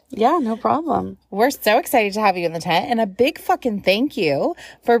tent. Yeah, no problem. We're so excited to have you in the tent, and a big fucking thank you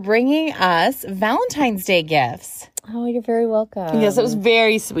for bringing us Valentine's Day gifts. Oh, you're very welcome. Yes, it was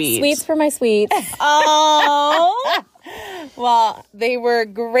very sweet. Sweets for my sweets. Oh. Well, they were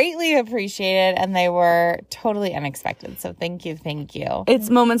greatly appreciated, and they were totally unexpected. So thank you. Thank you.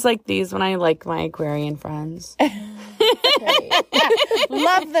 It's moments like these when I like my Aquarian friends.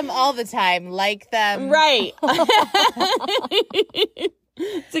 Love them all the time. Like them. Right.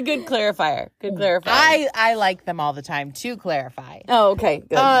 It's a good clarifier. Good clarifier. I like them all the time, to clarify. Oh, okay.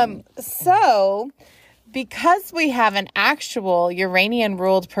 Good. So because we have an actual Uranian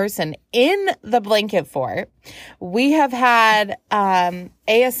ruled person in the blanket fort, we have had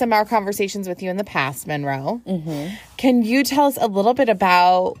ASMR conversations with you in the past, Monroe. Mm-hmm. Can you tell us a little bit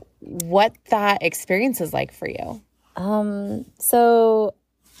about what that experience is like for you? So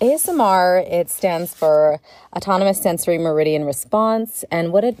ASMR, it stands for Autonomous Sensory Meridian Response.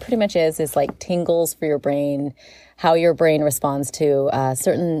 And what it pretty much is like tingles for your brain, how your brain responds to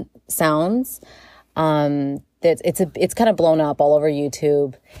certain sounds. it's kind of blown up all over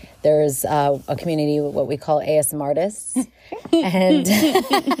YouTube. There's a community, what we call ASMR artists. And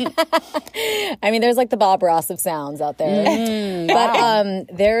I mean, there's like the Bob Ross of sounds out there. But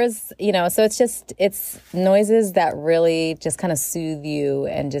there's, so it's noises that really just kind of soothe you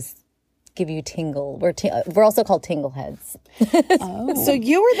and just give you tingle. We're also called tingle heads. So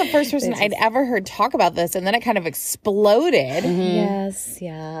you were the first person I'd ever heard talk about this, and then it kind of exploded. Yes,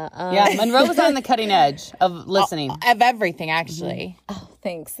 yeah. Yeah, Monroe was on the cutting edge of listening. Of everything, actually. Oh,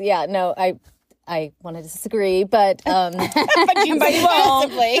 thanks. Yeah, no, I want to disagree, but But you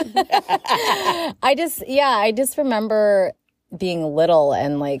won't. I just remember being little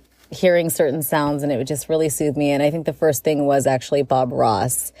and like hearing certain sounds, and it would just really soothe me. And I think the first thing was actually Bob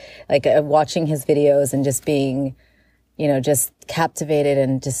Ross, like watching his videos and just being, just captivated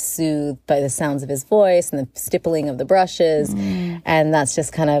and just soothed by the sounds of his voice and the stippling of the brushes. And that's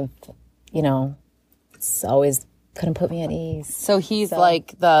just kind of, it's always couldn't put me at ease. So he's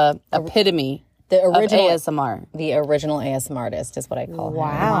like the epitome The original of ASMR. The original ASMR artist is what I call him.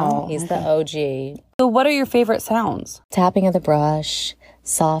 Wow. He's the OG. So what are your favorite sounds? Tapping of the brush,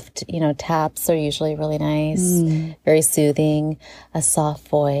 soft, taps are usually really nice, very soothing, a soft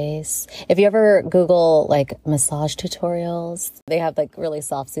voice. If you ever Google like massage tutorials, they have like really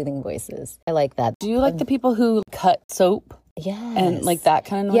soft, soothing voices. I like that. Do you like the people who cut soap Yes. and like that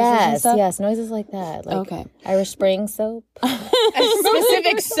kind of noises and stuff? Yes, noises like that. Like Okay. Irish Spring soap.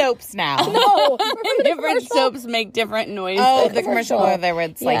 Specific soaps now. No. Different soaps make different noises. Oh, the commercial where they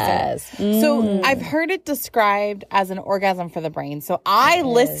would slice Yes. it. So I've heard it described as an orgasm for the brain. So I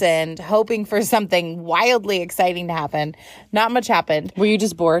listened hoping for something wildly exciting to happen. Not much happened. Were you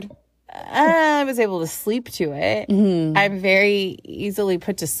just bored? I was able to sleep to it. I'm very easily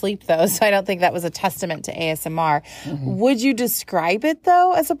put to sleep, though, so I don't think that was a testament to ASMR. Would you describe it,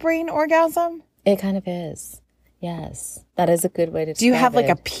 though, as a brain orgasm? It kind of is. Yes. That is a good way to describe it. Do you have like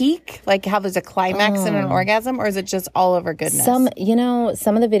a peak, like how there's a climax in an orgasm, or is it just all over goodness? Some of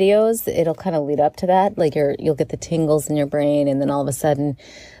the videos, it'll kind of lead up to that. Like you'll get the tingles in your brain, and then all of a sudden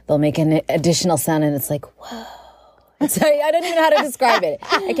they'll make an additional sound, and it's like, whoa. So I don't even know how to describe it.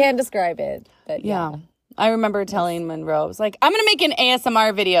 I can't describe it. But Yeah. I remember telling Monroe, I was like, I'm going to make an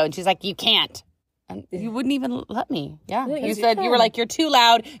ASMR video. And she's like, you can't. And you wouldn't even let me. Yeah. You said, you were like, you're too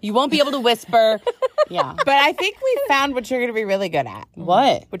loud. You won't be able to whisper. Yeah. But I think we found what you're going to be really good at.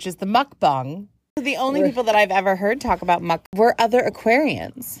 What? Which is the mukbang. The only people that I've ever heard talk about mukbang were other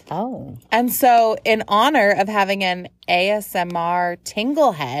Aquarians. Oh. And so in honor of having an ASMR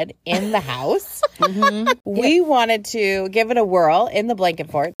tingle head in the house, we wanted to give it a whirl in the blanket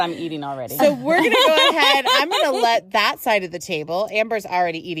fort. I'm eating already. So we're going to go ahead. I'm going to let that side of the table. Amber's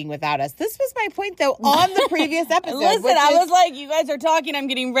already eating without us. This was my point, though, on the previous episode. Listen, I was like, you guys are talking. I'm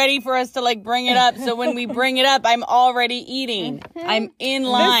getting ready for us to like bring it up. So when we bring it up, I'm already eating. I'm in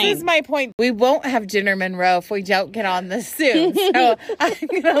line. This is my point. We won't have dinner, Monroe, if we don't get on this soon. So I'm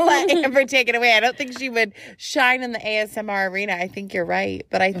going to let Amber take it away. I don't think she would shine in the ASMR arena. I think you're right.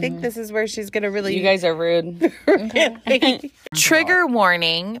 But I think this is where she's going to really... You guys are rude. Trigger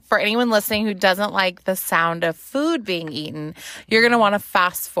warning for anyone listening who doesn't like the sound of food being eaten. You're going to want to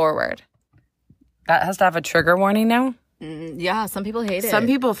fast forward. That has to have a trigger warning now? Yeah, some people hate it. Some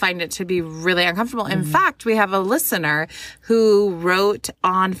people find it to be really uncomfortable. In fact, we have a listener who wrote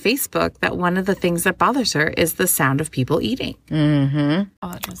on Facebook that one of the things that bothers her is the sound of people eating. Mm-hmm.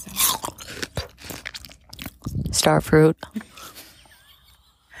 Oh, that does sound... Starfruit.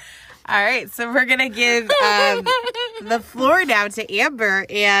 All right, so we're going to give the floor now to Amber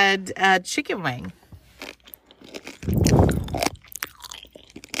and Chicken Wing.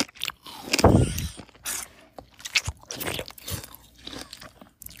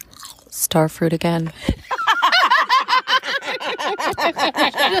 Starfruit again.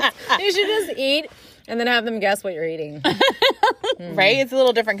 You should just eat and then have them guess what you're eating. Right? It's a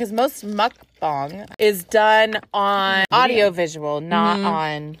little different because most mukbang is done on audio-visual, not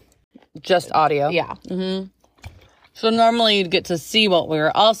on... Just audio. Yeah. So normally you'd get to see what we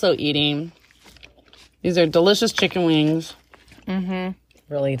were also eating. These are delicious chicken wings.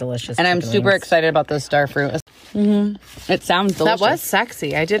 Really delicious. And I'm chicken super wings. excited about this starfruit. It sounds delicious. That was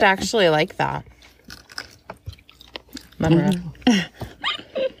sexy. I did actually like that.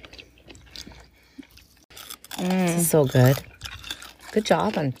 This is so good. Good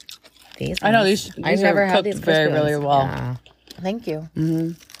job on these. I know, ones. these I've are never had cooked these very, crispy really ones. well. Yeah. Thank you.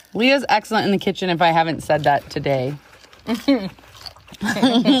 Leah's excellent in the kitchen if I haven't said that today.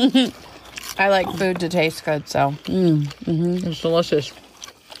 I like food to taste good, so. It's delicious.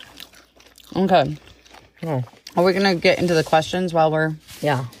 Okay. Oh. Are we going to get into the questions while we're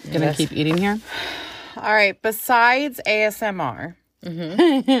Yeah. going to keep eating here? All right. Besides ASMR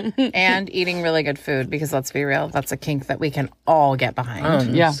and eating really good food, because let's be real, that's a kink that we can all get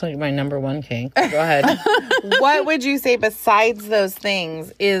behind. Yeah. It's like my number one kink. Go ahead. What would you say besides those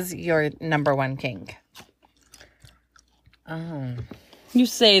things is your number one kink? You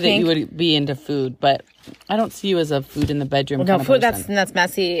say that you would be into food, but I don't see you as a food in the bedroom kind of food, person. that's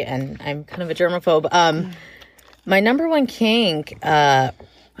messy, and I'm kind of a germaphobe. My number one kink, I'd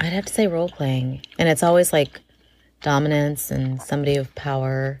have to say role playing, and it's always like dominance and somebody of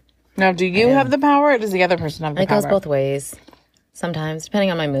power. Now, do you have the power, or does the other person have the power? It goes both ways. Sometimes, depending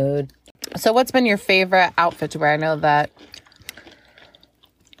on my mood. So what's been your favorite outfit to wear? I know that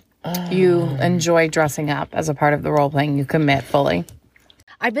you enjoy dressing up as a part of the role playing. You commit fully.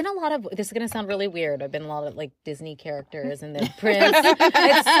 I've been this is going to sound really weird. I've been a lot of like Disney characters and the prince.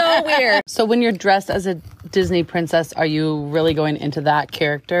 It's so weird. So when you're dressed as a Disney princess, are you really going into that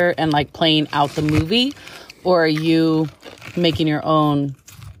character and like playing out the movie? Or are you making your own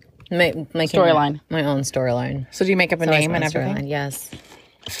storyline? My own storyline. So do you make up a name and everything? Storyline, yes.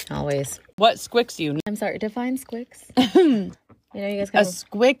 Always. What squicks you? I'm sorry, define squicks. You know, you guys A kind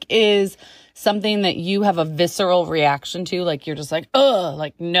squick is something that you have a visceral reaction to. Like, you're just like, ugh,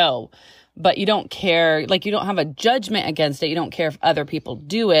 like, no. But you don't care. Like, you don't have a judgment against it. You don't care if other people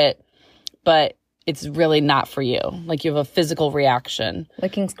do it. But it's really not for you. Like, you have a physical reaction.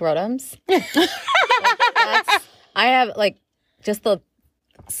 licking scrotums. I have, like, just the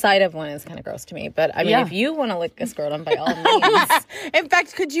sight of one is kind of gross to me. But, I mean, if you want to lick a scrotum, by all means. In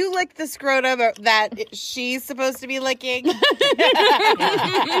fact, could you lick the scrotum that she's supposed to be licking?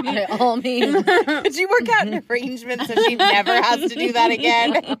 By all means. Could you work out an arrangement so she never has to do that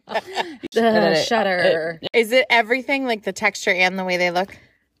again? Shudder. Is it everything, like the texture and the way they look?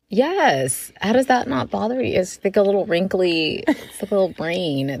 Yes. How does that not bother you? It's like a little wrinkly, it's like a little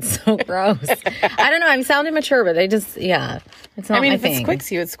brain. It's so gross. I don't know. I'm sounding mature, but it's not my if thing. it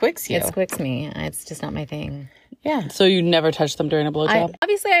squicks you, it squicks you. It squicks me. It's just not my thing. Yeah. So you never touch them during a blowjob?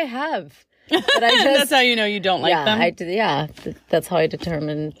 Obviously, I have. But I just, That's how you know you don't like them? That's how I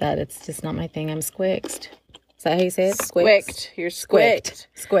determined that it's just not my thing. I'm squicked. Is that how you say it? Squicked. You're squicked.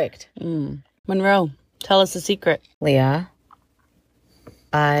 Squicked. Monroe, tell us a secret. Leah,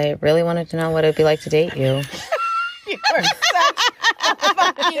 I really wanted to know what it would be like to date you. You are such a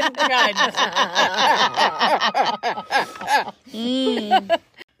fucking judge.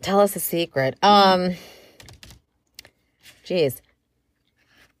 Tell us a secret. Geez.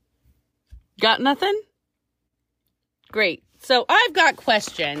 Got nothing? Great. So I've got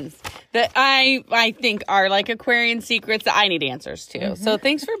questions that I think are like Aquarian secrets that I need answers to. So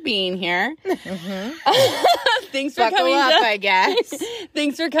thanks for being here. Thanks for coming up, I guess.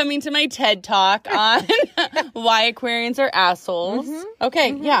 Thanks for coming to my TED Talk on why Aquarians are assholes.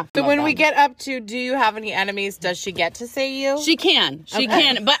 Okay, yeah. So when we get up to, do you have any enemies? Does she get to say you? She can. She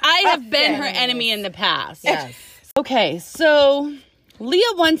can. But I have been her enemy in the past. Yes. Okay, so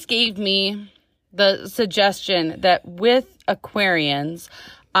Leah once gave me the suggestion that with Aquarians,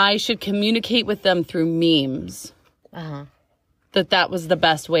 I should communicate with them through memes. That was the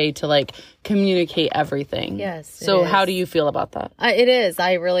best way to like communicate everything. Yes. So how do you feel about that? It is.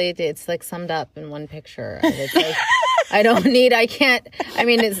 I really, it's like summed up in one picture. It's like,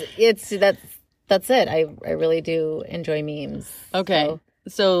 that's it. I really do enjoy memes. Okay.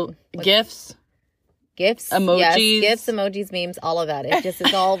 So gifts. Gifts, emojis, yes, gifts, emojis, memes, all of that.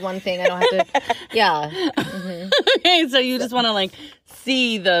 It's all one thing. I don't have to. Yeah. Okay, so you just want to like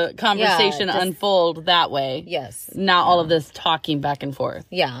see the conversation unfold that way. Yes. Not all of this talking back and forth.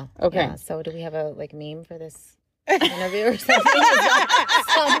 Yeah. Okay. Yeah. So do we have a like meme for this interview or something?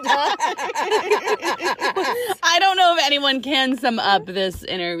 Summed up? I don't know if anyone can sum up this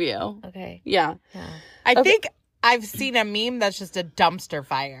interview. Okay. Yeah. I think I've seen a meme that's just a dumpster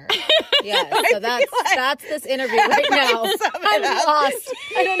fire. Yeah, so that's this interview right now. I'm lost.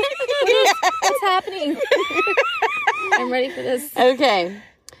 I don't know what's happening. I'm ready for this. Okay.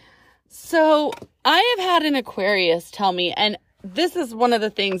 So I have had an Aquarius tell me, and this is one of the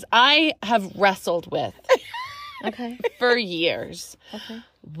things I have wrestled with for years. Okay.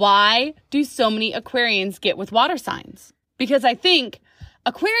 Why do so many Aquarians get with water signs? Because I think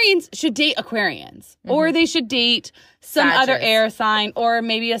Aquarians should date Aquarians, or they should date some other air sign, or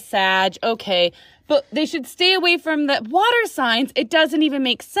maybe a Sag. Okay. But they should stay away from the water signs. It doesn't even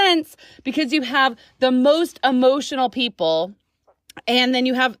make sense because you have the most emotional people, and then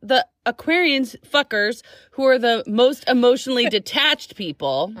you have the Aquarians fuckers who are the most emotionally detached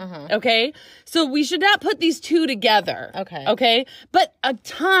people. Okay. So we should not put these two together. Okay. Okay. But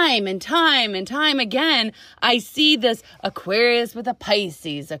time and time and time again, I see this Aquarius with a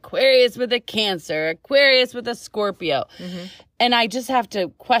Pisces, Aquarius with a Cancer, Aquarius with a Scorpio. And I just have to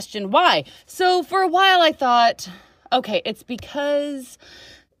question why. So for a while I thought, okay, it's because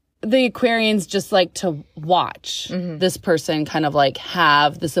the Aquarians just like to watch this person kind of like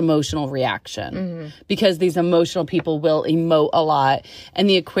have this emotional reaction because these emotional people will emote a lot. And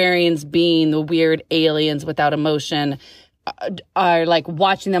the Aquarians, being the weird aliens without emotion, are like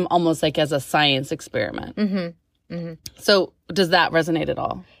watching them almost like as a science experiment. So does that resonate at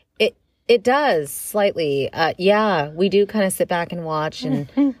all? It does slightly. Yeah, we do kind of sit back and watch and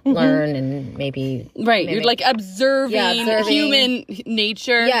learn and maybe You're like observing human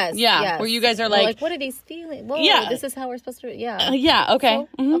nature. Yes. Where you guys are We're like, what are these feelings? Whoa, Yeah. this is how we're supposed to. Yeah. Okay.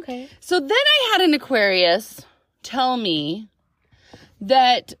 So, okay. So then I had an Aquarius tell me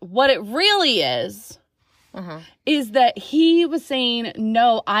that what it really is that he was saying,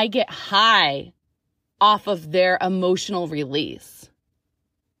 no, I get high off of their emotional release.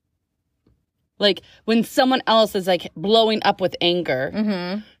 Like when someone else is like blowing up with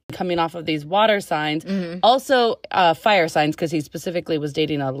anger, coming off of these water signs, also fire signs, because he specifically was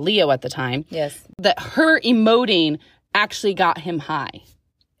dating a Leo at the time. Yes. That her emoting actually got him high.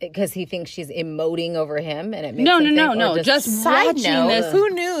 Because he thinks she's emoting over him, and it makes No. him think, or Just Side watching note, this. who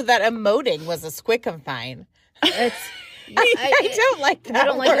knew that emoting was a squick of mine? It's. I don't like that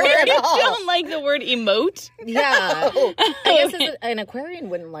don't like word the word at You all. don't like the word emote? Yeah. I guess an Aquarian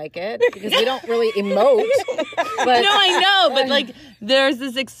wouldn't like it because we don't really emote. But No, I know, but like there's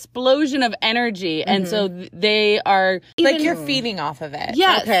this explosion of energy, and so they are Like you're feeding off of it.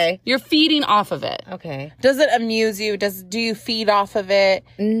 Yes, Okay. you're feeding off of it. okay. Does it amuse you? Do you feed off of it?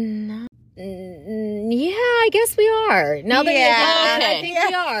 Yeah, I guess we are. Now that Yeah. you're saying that, Okay. I think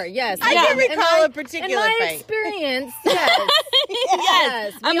we are. Yes. I Yeah. can In recall my- a particular in my fight. experience, yes.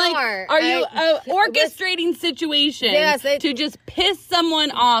 Yes, I'm we like, are. you orchestrating situations Yes, to just piss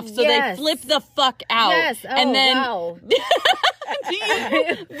someone off so Yes. they flip the fuck out? Yes. Oh, and then wow. do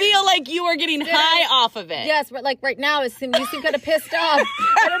you feel like you are getting high off of it? Yes, but like right now, you seem kind of pissed off.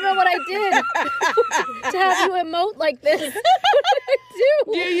 I don't know what I did to have you emote like this. What did I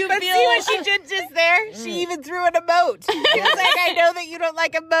do? Do you But feel see what she did just there? She even threw an emote. It's like, I know that you don't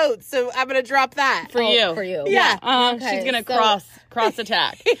like emotes, so I'm going to drop that. for you? For you. Yeah. Okay, She's gonna so- cross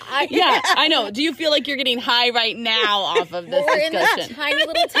attack. Yeah, I know. Do you feel like you're getting high right now off of this We're in this discussion? tiny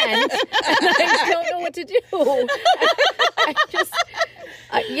little tent, and I don't know what to do. I just,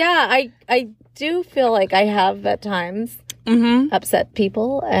 I do feel like I have at times upset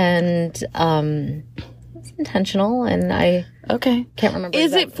people, and it's intentional, and I Okay. can't remember.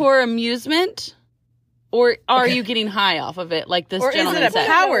 Is it exactly. for amusement, or are you getting high off of it, like this Or is gentleman it a said?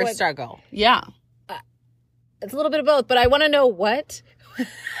 power What- struggle? Yeah. It's a little bit of both, but I want to know what.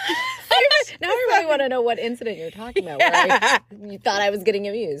 Now I really want to know what incident you're talking about where you thought I was getting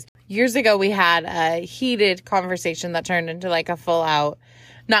amused. Years ago, we had a heated conversation that turned into like a full out,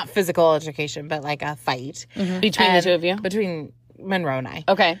 not physical altercation, but like a fight. Between the two of you? Between Monroe and I.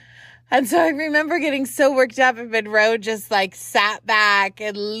 Okay. And so I remember getting so worked up, and Monroe just like sat back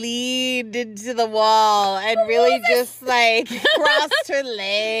and leaned into the wall and really just like crossed her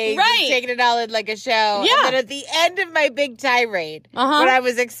legs, Right. and taking it all in like a show. Yeah. And then at the end of my big tirade, Uh-huh. when I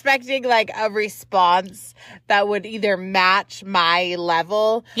was expecting like a response that would either match my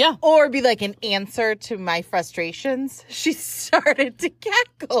level, Yeah. or be like an answer to my frustrations, she started to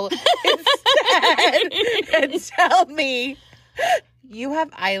cackle instead and tell me, "You have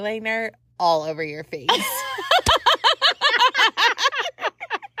eyeliner all over your face."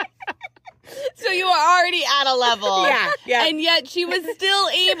 So you were already at a level. Yeah. And yet she was still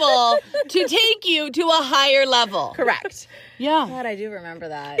able to take you to a higher level. Correct. Yeah. God, I do remember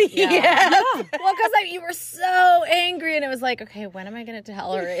that. Yeah. Well, because you were so angry, and it was like, okay, when am I going to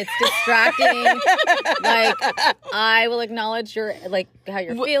tell her? It's distracting. Like, I will acknowledge your how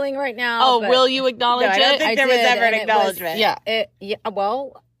you're feeling right now. Oh, but will you acknowledge No, I don't it? think there was did, ever an and it was- acknowledgement. Yeah.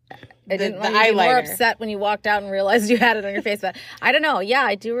 Well, I didn't the want you to be more eyeliner. upset when you walked out and realized you had it on your face. But I don't know. Yeah,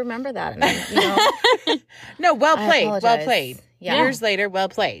 I do remember that. And, No, well I played. Well apologize. played. Yeah. Years later, well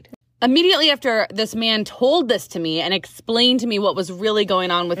played. Immediately after this man told this to me and explained to me what was really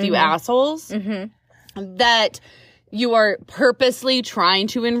going on with you assholes, that you are purposely trying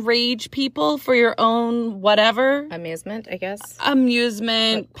to enrage people for your own whatever, amusement, I guess.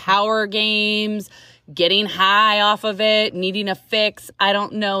 amusement, power games, getting high off of it, needing a fix. I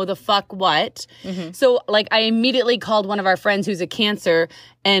don't know the fuck what. So like I immediately called one of our friends who's a Cancer,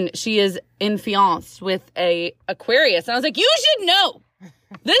 and she is in fiance with a Aquarius. And I was like, you should know.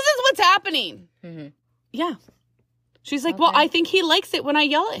 This is what's happening. Yeah. She's like, well, I think he likes it when I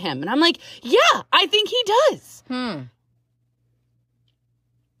yell at him. And I'm like, yeah, I think he does.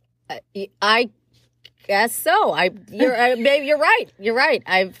 I guess so. Babe, you're right. You're right.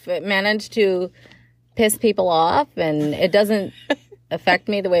 I've managed to piss people off, and it doesn't affect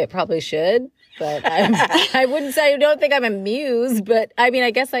me the way it probably should. But I wouldn't say I don't think I'm amused, but I mean,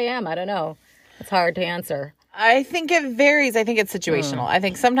 I guess I am. I don't know. It's hard to answer. I think it varies. I think it's situational. I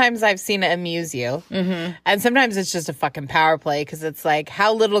think sometimes I've seen it amuse you. And sometimes it's just a fucking power play because it's like,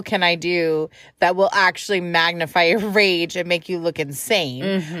 how little can I do that will actually magnify your rage and make you look insane?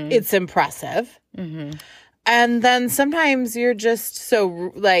 It's impressive. And then sometimes you're just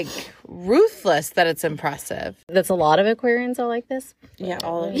so like ruthless that it's impressive. That's a lot of Aquarians are like this. Yeah,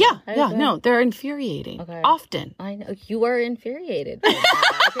 all of No, they're infuriating. Often. I know you are infuriated.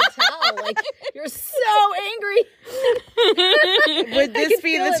 I could tell. Like you're so angry. Would this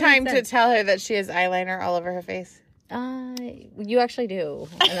be the time to tell her that she has eyeliner all over her face? You actually do.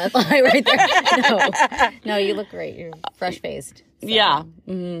 And that's lie right there. No, you look great. You're fresh faced. So. Yeah.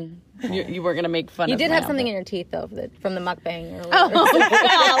 You were going to make fun You of did my have something in outfit. your teeth, though, from the mukbang earlier. Oh, golly.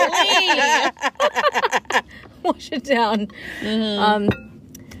 Wash it down.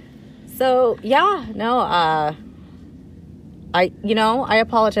 So, yeah, no, I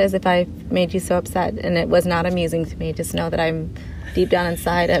apologize if I made you so upset, and it was not amusing to me. Just know that I'm deep down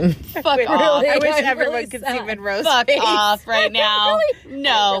inside. I'm Fuck off. I wish I'm everyone really could sad. see Monroe's Fuck face. off right now.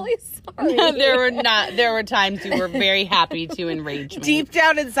 No. I'm really sorry. There were times you were very happy to enrage me. Deep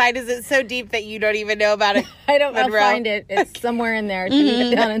down inside, is it so deep that you don't even know about it? I don't know. Monroe? Find it. It's somewhere in there.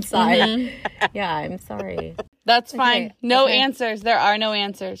 Deep down inside. Yeah, I'm sorry. That's fine. No okay. answers. There are no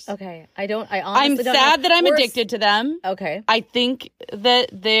answers. Okay, I honestly I'm don't sad know. that I'm Worst- addicted to them. Okay. I think that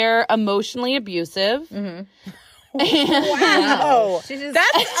they're emotionally abusive. Wow. She just-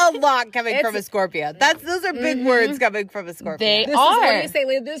 That's a lot coming from a Scorpio. Those are big words coming from a Scorpio. They This are. is what you say,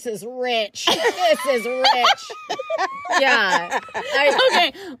 Leah, this is rich. This is rich. Yeah.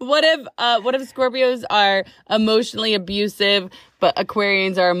 Okay, what if Scorpios are emotionally abusive, but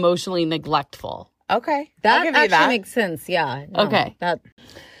Aquarians are emotionally neglectful? Okay. I'll That give you actually that. makes sense. Yeah. No, Okay. That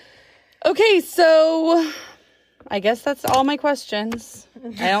Okay, so I guess that's all my questions.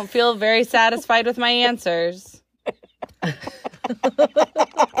 I don't feel very satisfied with my answers.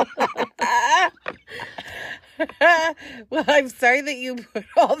 Well, I'm sorry that you put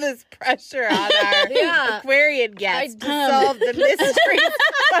all this pressure on our Yeah. Aquarian guests to solve the mysteries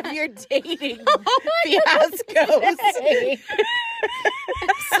of your dating fiascos. Hey. I'm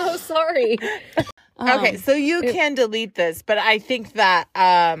so sorry. Okay, so you can delete this, but I think that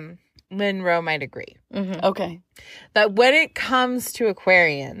Monroe might agree. Okay. That when it comes to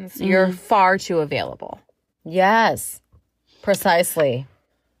Aquarians, you're far too available. Yes. Precisely.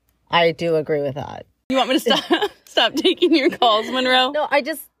 I do agree with that. You want me to stop taking your calls, Monroe? No, I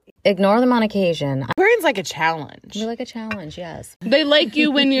just ignore them on occasion. Aquarians like a challenge. You're like a challenge, yes. They like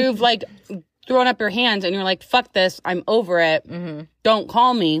you when you've like thrown up your hands and you're like, fuck this, I'm over it. Don't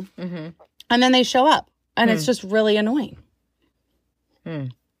call me. And then they show up and it's just really annoying. Yeah,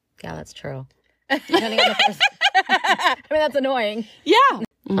 that's true. Depending on the person. I mean, that's annoying. Yeah.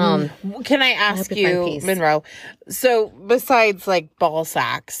 Can I ask you find you, peace. Monroe? So besides like ball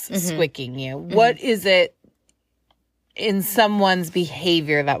sacks squicking you, what is it in someone's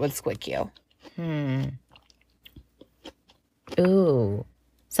behavior that would squick you? Ooh.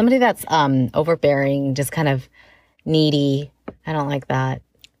 Somebody that's overbearing, just kind of needy. I don't like that.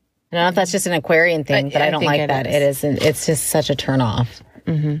 I don't know if that's just an Aquarian thing, but I don't think like it that. is. It isn't. It's just such a turn off.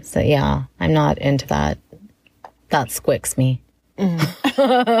 So yeah, I'm not into that. That squicks me.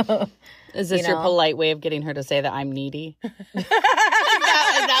 Is this your know? polite way of getting her to say that I'm needy? Is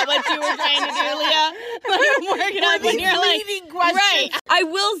that what you were trying to do, Leah? Like, working up when you're like, leading questions. right. I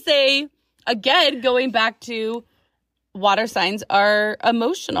will say, again, going back to water signs are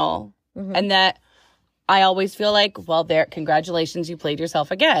emotional. And that I always feel like, well, there, congratulations, you played yourself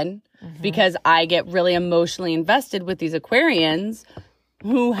again. Because I get really emotionally invested with these Aquarians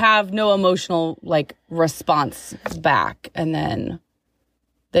who have no emotional, like, response back. And then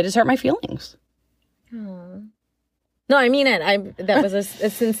they just hurt my feelings. No, I mean it. That was a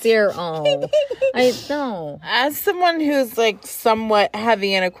sincere, oh. I know. As someone who's like somewhat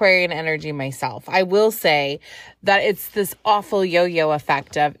heavy in Aquarian energy myself, I will say that it's this awful yo-yo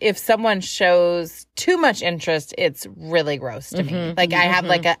effect of if someone shows too much interest, it's really gross to me. Like I have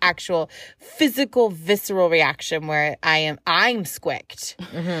like an actual physical, visceral reaction where I'm squicked.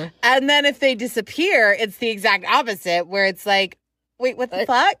 And then if they disappear, it's the exact opposite where it's like, wait, what the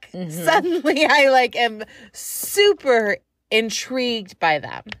fuck? Suddenly I like am super intrigued by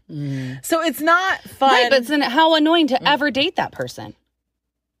them. So it's not fun. Right, but then how annoying to ever date that person.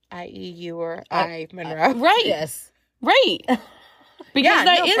 I.e. you or I, Monroe. Right. Yes. Right. Because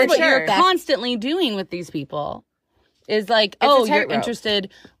that is for what sure. you're constantly doing with these people. Is like, a you're tightrope.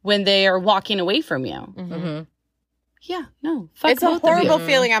 interested when they are walking away from you. Yeah, no. Fuck It's a both of you. horrible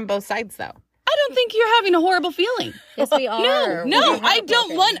feeling on both sides, though. I don't think you're having a horrible feeling. Yes, we are. No, We're I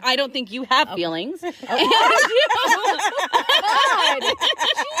don't heartbroken. I don't think you have feelings. God,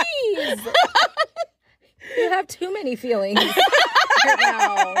 jeez. You have too many feelings right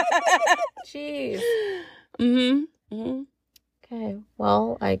now. Jeez. Okay.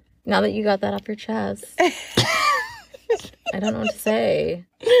 Well, now that you got that off your chest, I don't know what to say.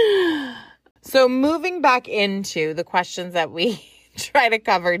 So moving back into the questions that we try to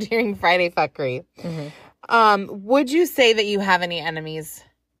cover during Friday Fuckery, would you say that you have any enemies?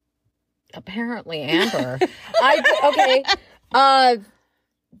 Apparently, Amber. Okay.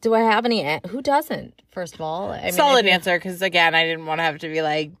 Do I have any? Who doesn't? First of all, I mean, Solid answer, because again, I didn't want to have to be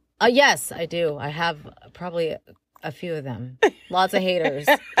like, yes, I do. I have probably a few of them. Lots of haters.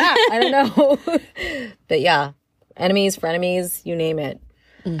 I don't know, but yeah, enemies, frenemies, you name it.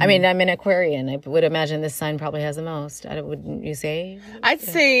 I mean, I'm an Aquarian. I would imagine this sign probably has the most. Wouldn't you say? I'd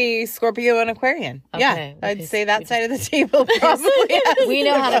say Scorpio and Aquarian. Okay, Yeah, I'd say that side of the table probably has We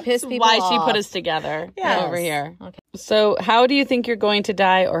know how to piss people Why off. she put us together over here. Okay. So how do you think you're going to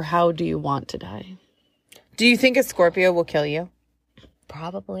die, or how do you want to die? Do you think a Scorpio will kill you?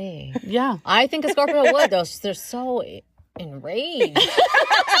 Probably. Yeah. I think a Scorpio would, though. They're so enraged.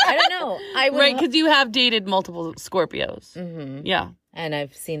 I don't know. I would, Right, because you have dated multiple Scorpios. Yeah. and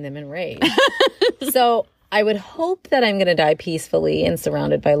I've seen them enraged. So I would hope that I'm going to die peacefully and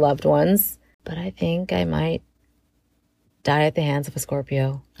surrounded by loved ones. But I think I might die at the hands of a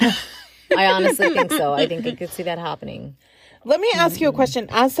Scorpio. I honestly think so. I think I could see that happening. Let me ask you a question.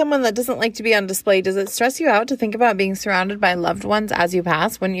 As someone that doesn't like to be on display, does it stress you out to think about being surrounded by loved ones as you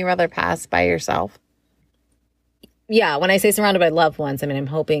pass? Wouldn't you rather pass by yourself? Yeah, when I say surrounded by loved ones, I mean, I'm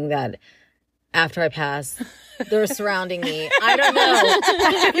hoping that after I pass, they're surrounding me. I don't know.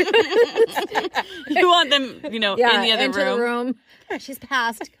 You want them, in the other into room. the room. She's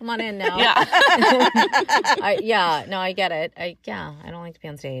passed. Come on in now. Yeah. I get it. I don't like to be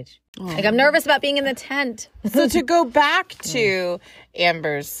on stage. Like, I'm nervous about being in the tent. So to go back to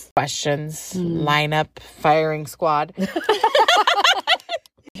Amber's questions, lineup, firing squad.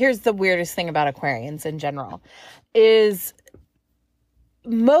 Here's the weirdest thing about Aquarians in general is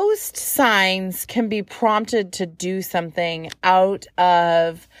most signs can be prompted to do something out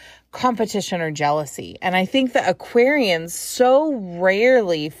of competition or jealousy. And I think that Aquarians so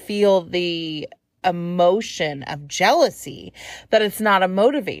rarely feel the emotion of jealousy that it's not a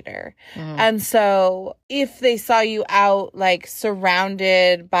motivator. And so if they saw you out like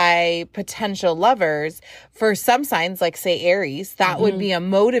surrounded by potential lovers, for some signs like say Aries, that would be a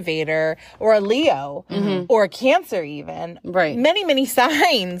motivator, or a Leo or a Cancer even. Right. Many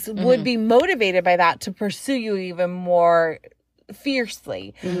signs would be motivated by that to pursue you even more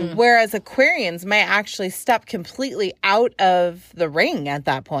fiercely, whereas Aquarians might actually step completely out of the ring at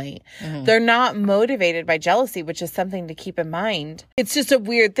that point. They're not motivated by jealousy, which is something to keep in mind. It's just a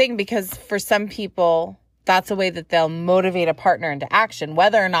weird thing because for some people, that's a way that they'll motivate a partner into action,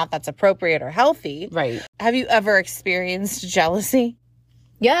 whether or not that's appropriate or healthy. Right. Have you ever experienced jealousy?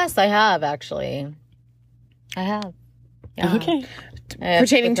 Yes, I have, actually. I have. Yeah. Okay.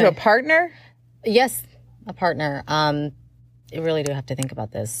 Pertaining to a partner? Yes, a partner. I really do have to think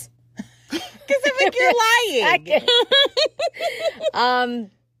about this. Because I think you're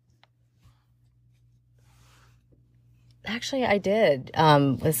lying. Actually, I did.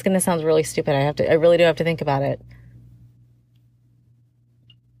 This is going to sound really stupid. I really do have to think about it.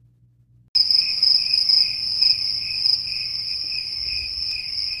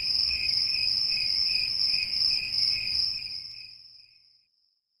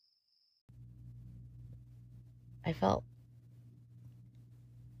 I felt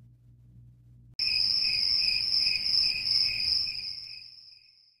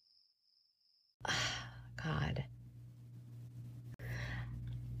God.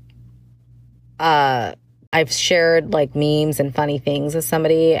 I've shared like memes and funny things with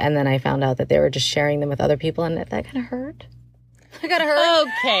somebody, and then I found out that they were just sharing them with other people, and that kind of hurt. I got hurt.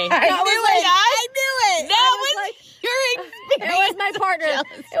 Okay. I knew it. That was your experience. It was my partner.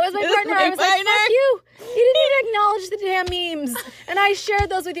 It was my partner. I was like, fuck you. You didn't even acknowledge the damn memes. And I shared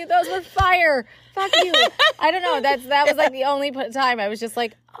those with you. Those were fire. Fuck you. I don't know. That was like the only time I was just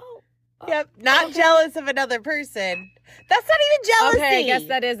like, oh. Yep. Not jealous of another person. That's not even jealousy. Okay, I guess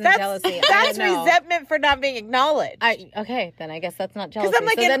that isn't jealousy. That's resentment for not being acknowledged. Okay, then I guess that's not jealousy. Because I'm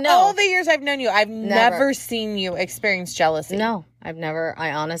like, in all the years I've known you, I've never seen you experience jealousy. No, I've never.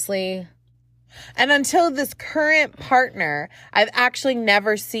 I honestly... And until this current partner, I've actually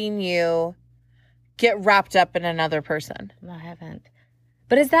never seen you get wrapped up in another person. No, I haven't.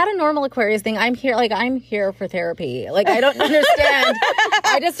 But is that a normal Aquarius thing? I'm here for therapy. Like, I don't understand.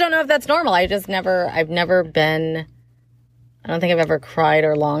 I just don't know if that's normal. I've never been, I don't think I've ever cried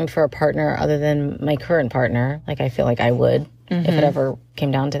or longed for a partner other than my current partner. Like, I feel like I would if it ever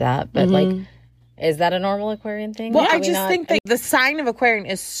came down to that. But like, is that a normal Aquarian thing? Well, I just think that the sign of Aquarian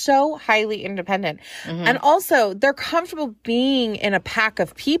is so highly independent. And also, they're comfortable being in a pack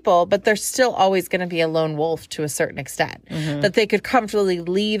of people, but they're still always going to be a lone wolf to a certain extent. That they could comfortably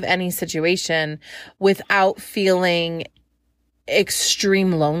leave any situation without feeling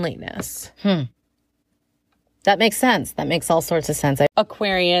extreme loneliness. That makes sense. That makes all sorts of sense.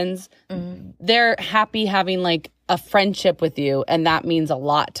 Aquarians, they're happy having like a friendship with you, and that means a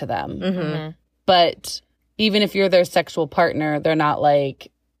lot to them. But even if you're their sexual partner, they're not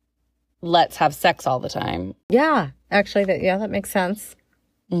like, let's have sex all the time. Yeah, actually, that makes sense.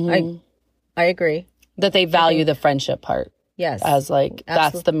 I agree. That they value the friendship part. Yes. As like,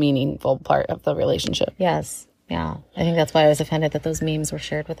 that's the meaningful part of the relationship. Yes. Yeah. I think that's why I was offended that those memes were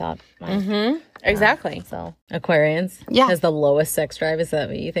shared without mine. Exactly. So, Aquarians has the lowest sex drive. Is that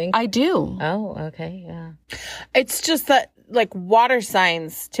what you think? I do. Oh, okay. Yeah. It's just that, like, water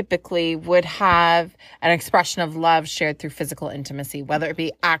signs typically would have an expression of love shared through physical intimacy, whether it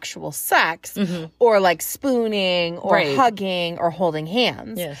be actual sex or like spooning or hugging or holding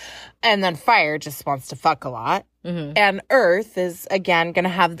hands. Yes. And then fire just wants to fuck a lot. And earth is, again, going to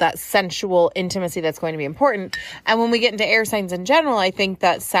have that sensual intimacy that's going to be important. And when we get into air signs in general, I think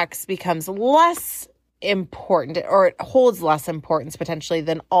that sex becomes less important, or it holds less importance potentially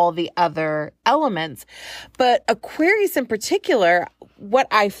than all the other elements. But Aquarius in particular, what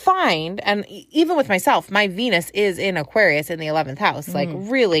I find, and even with myself, my Venus is in Aquarius in the 11th house. Like,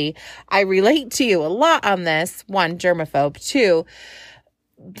 really, I relate to you a lot on this. One, germaphobe. Two,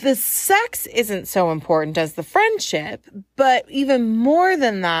 the sex isn't so important as the friendship, but even more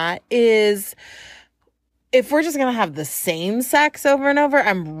than that is, if we're just going to have the same sex over and over,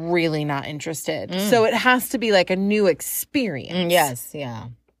 I'm really not interested. So it has to be like a new experience. Yes. Yeah.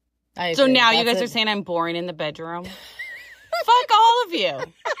 So now you guys are saying I'm boring in the bedroom? Fuck all of you.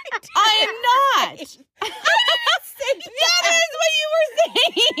 I am not. That is what you were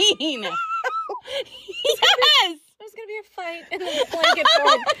saying. Yes. There's going to be a fight in the blanket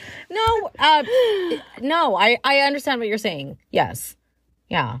fort. No, I understand what you're saying. Yes.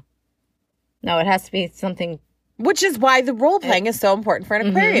 Yeah. No, it has to be something. Which is why the role playing is so important for an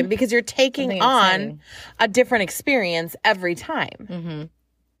Aquarian, because you're taking on a different experience every time.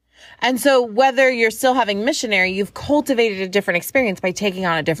 And so whether you're still having missionary, you've cultivated a different experience by taking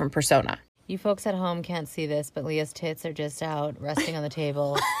on a different persona. You folks at home can't see this, but Leah's tits are just out, resting on the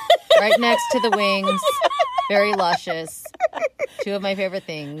table, right next to the wings. Very luscious. Two of my favorite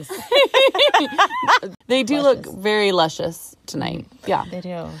things. They do look very luscious tonight. Yeah. They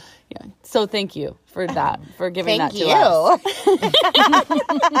do. Yeah. So thank you for that, for giving that to us.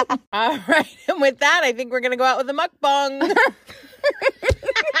 All right. And with that, I think we're going to go out with a mukbang.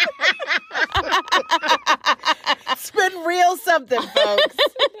 It's been real something, folks.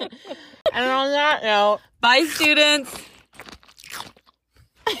 And on that note, bye, students.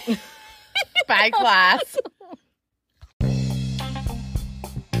 Bye, class.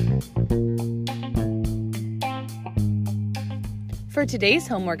 For today's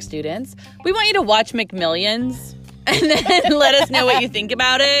homework, students, we want you to watch McMillions and then let us know what you think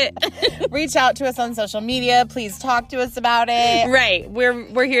about it. Reach out to us on social media. Please talk to us about it. Right.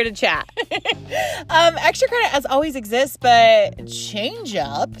 We're here to chat. Extra credit, as always, exists, but change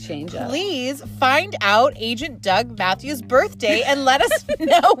up. Please find out Agent Doug Matthews' birthday and let us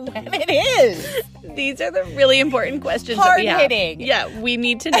know when it is. These are the really important questions that we have. Hard-hitting. Yeah, we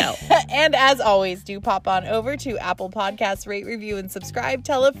need to know. And as always, do pop on over to Apple Podcasts, rate, review, and subscribe.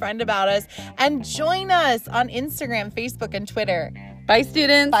 Tell a friend about us. And join us on Instagram, Facebook, and Twitter. Bye,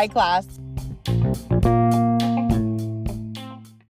 students. Bye, class.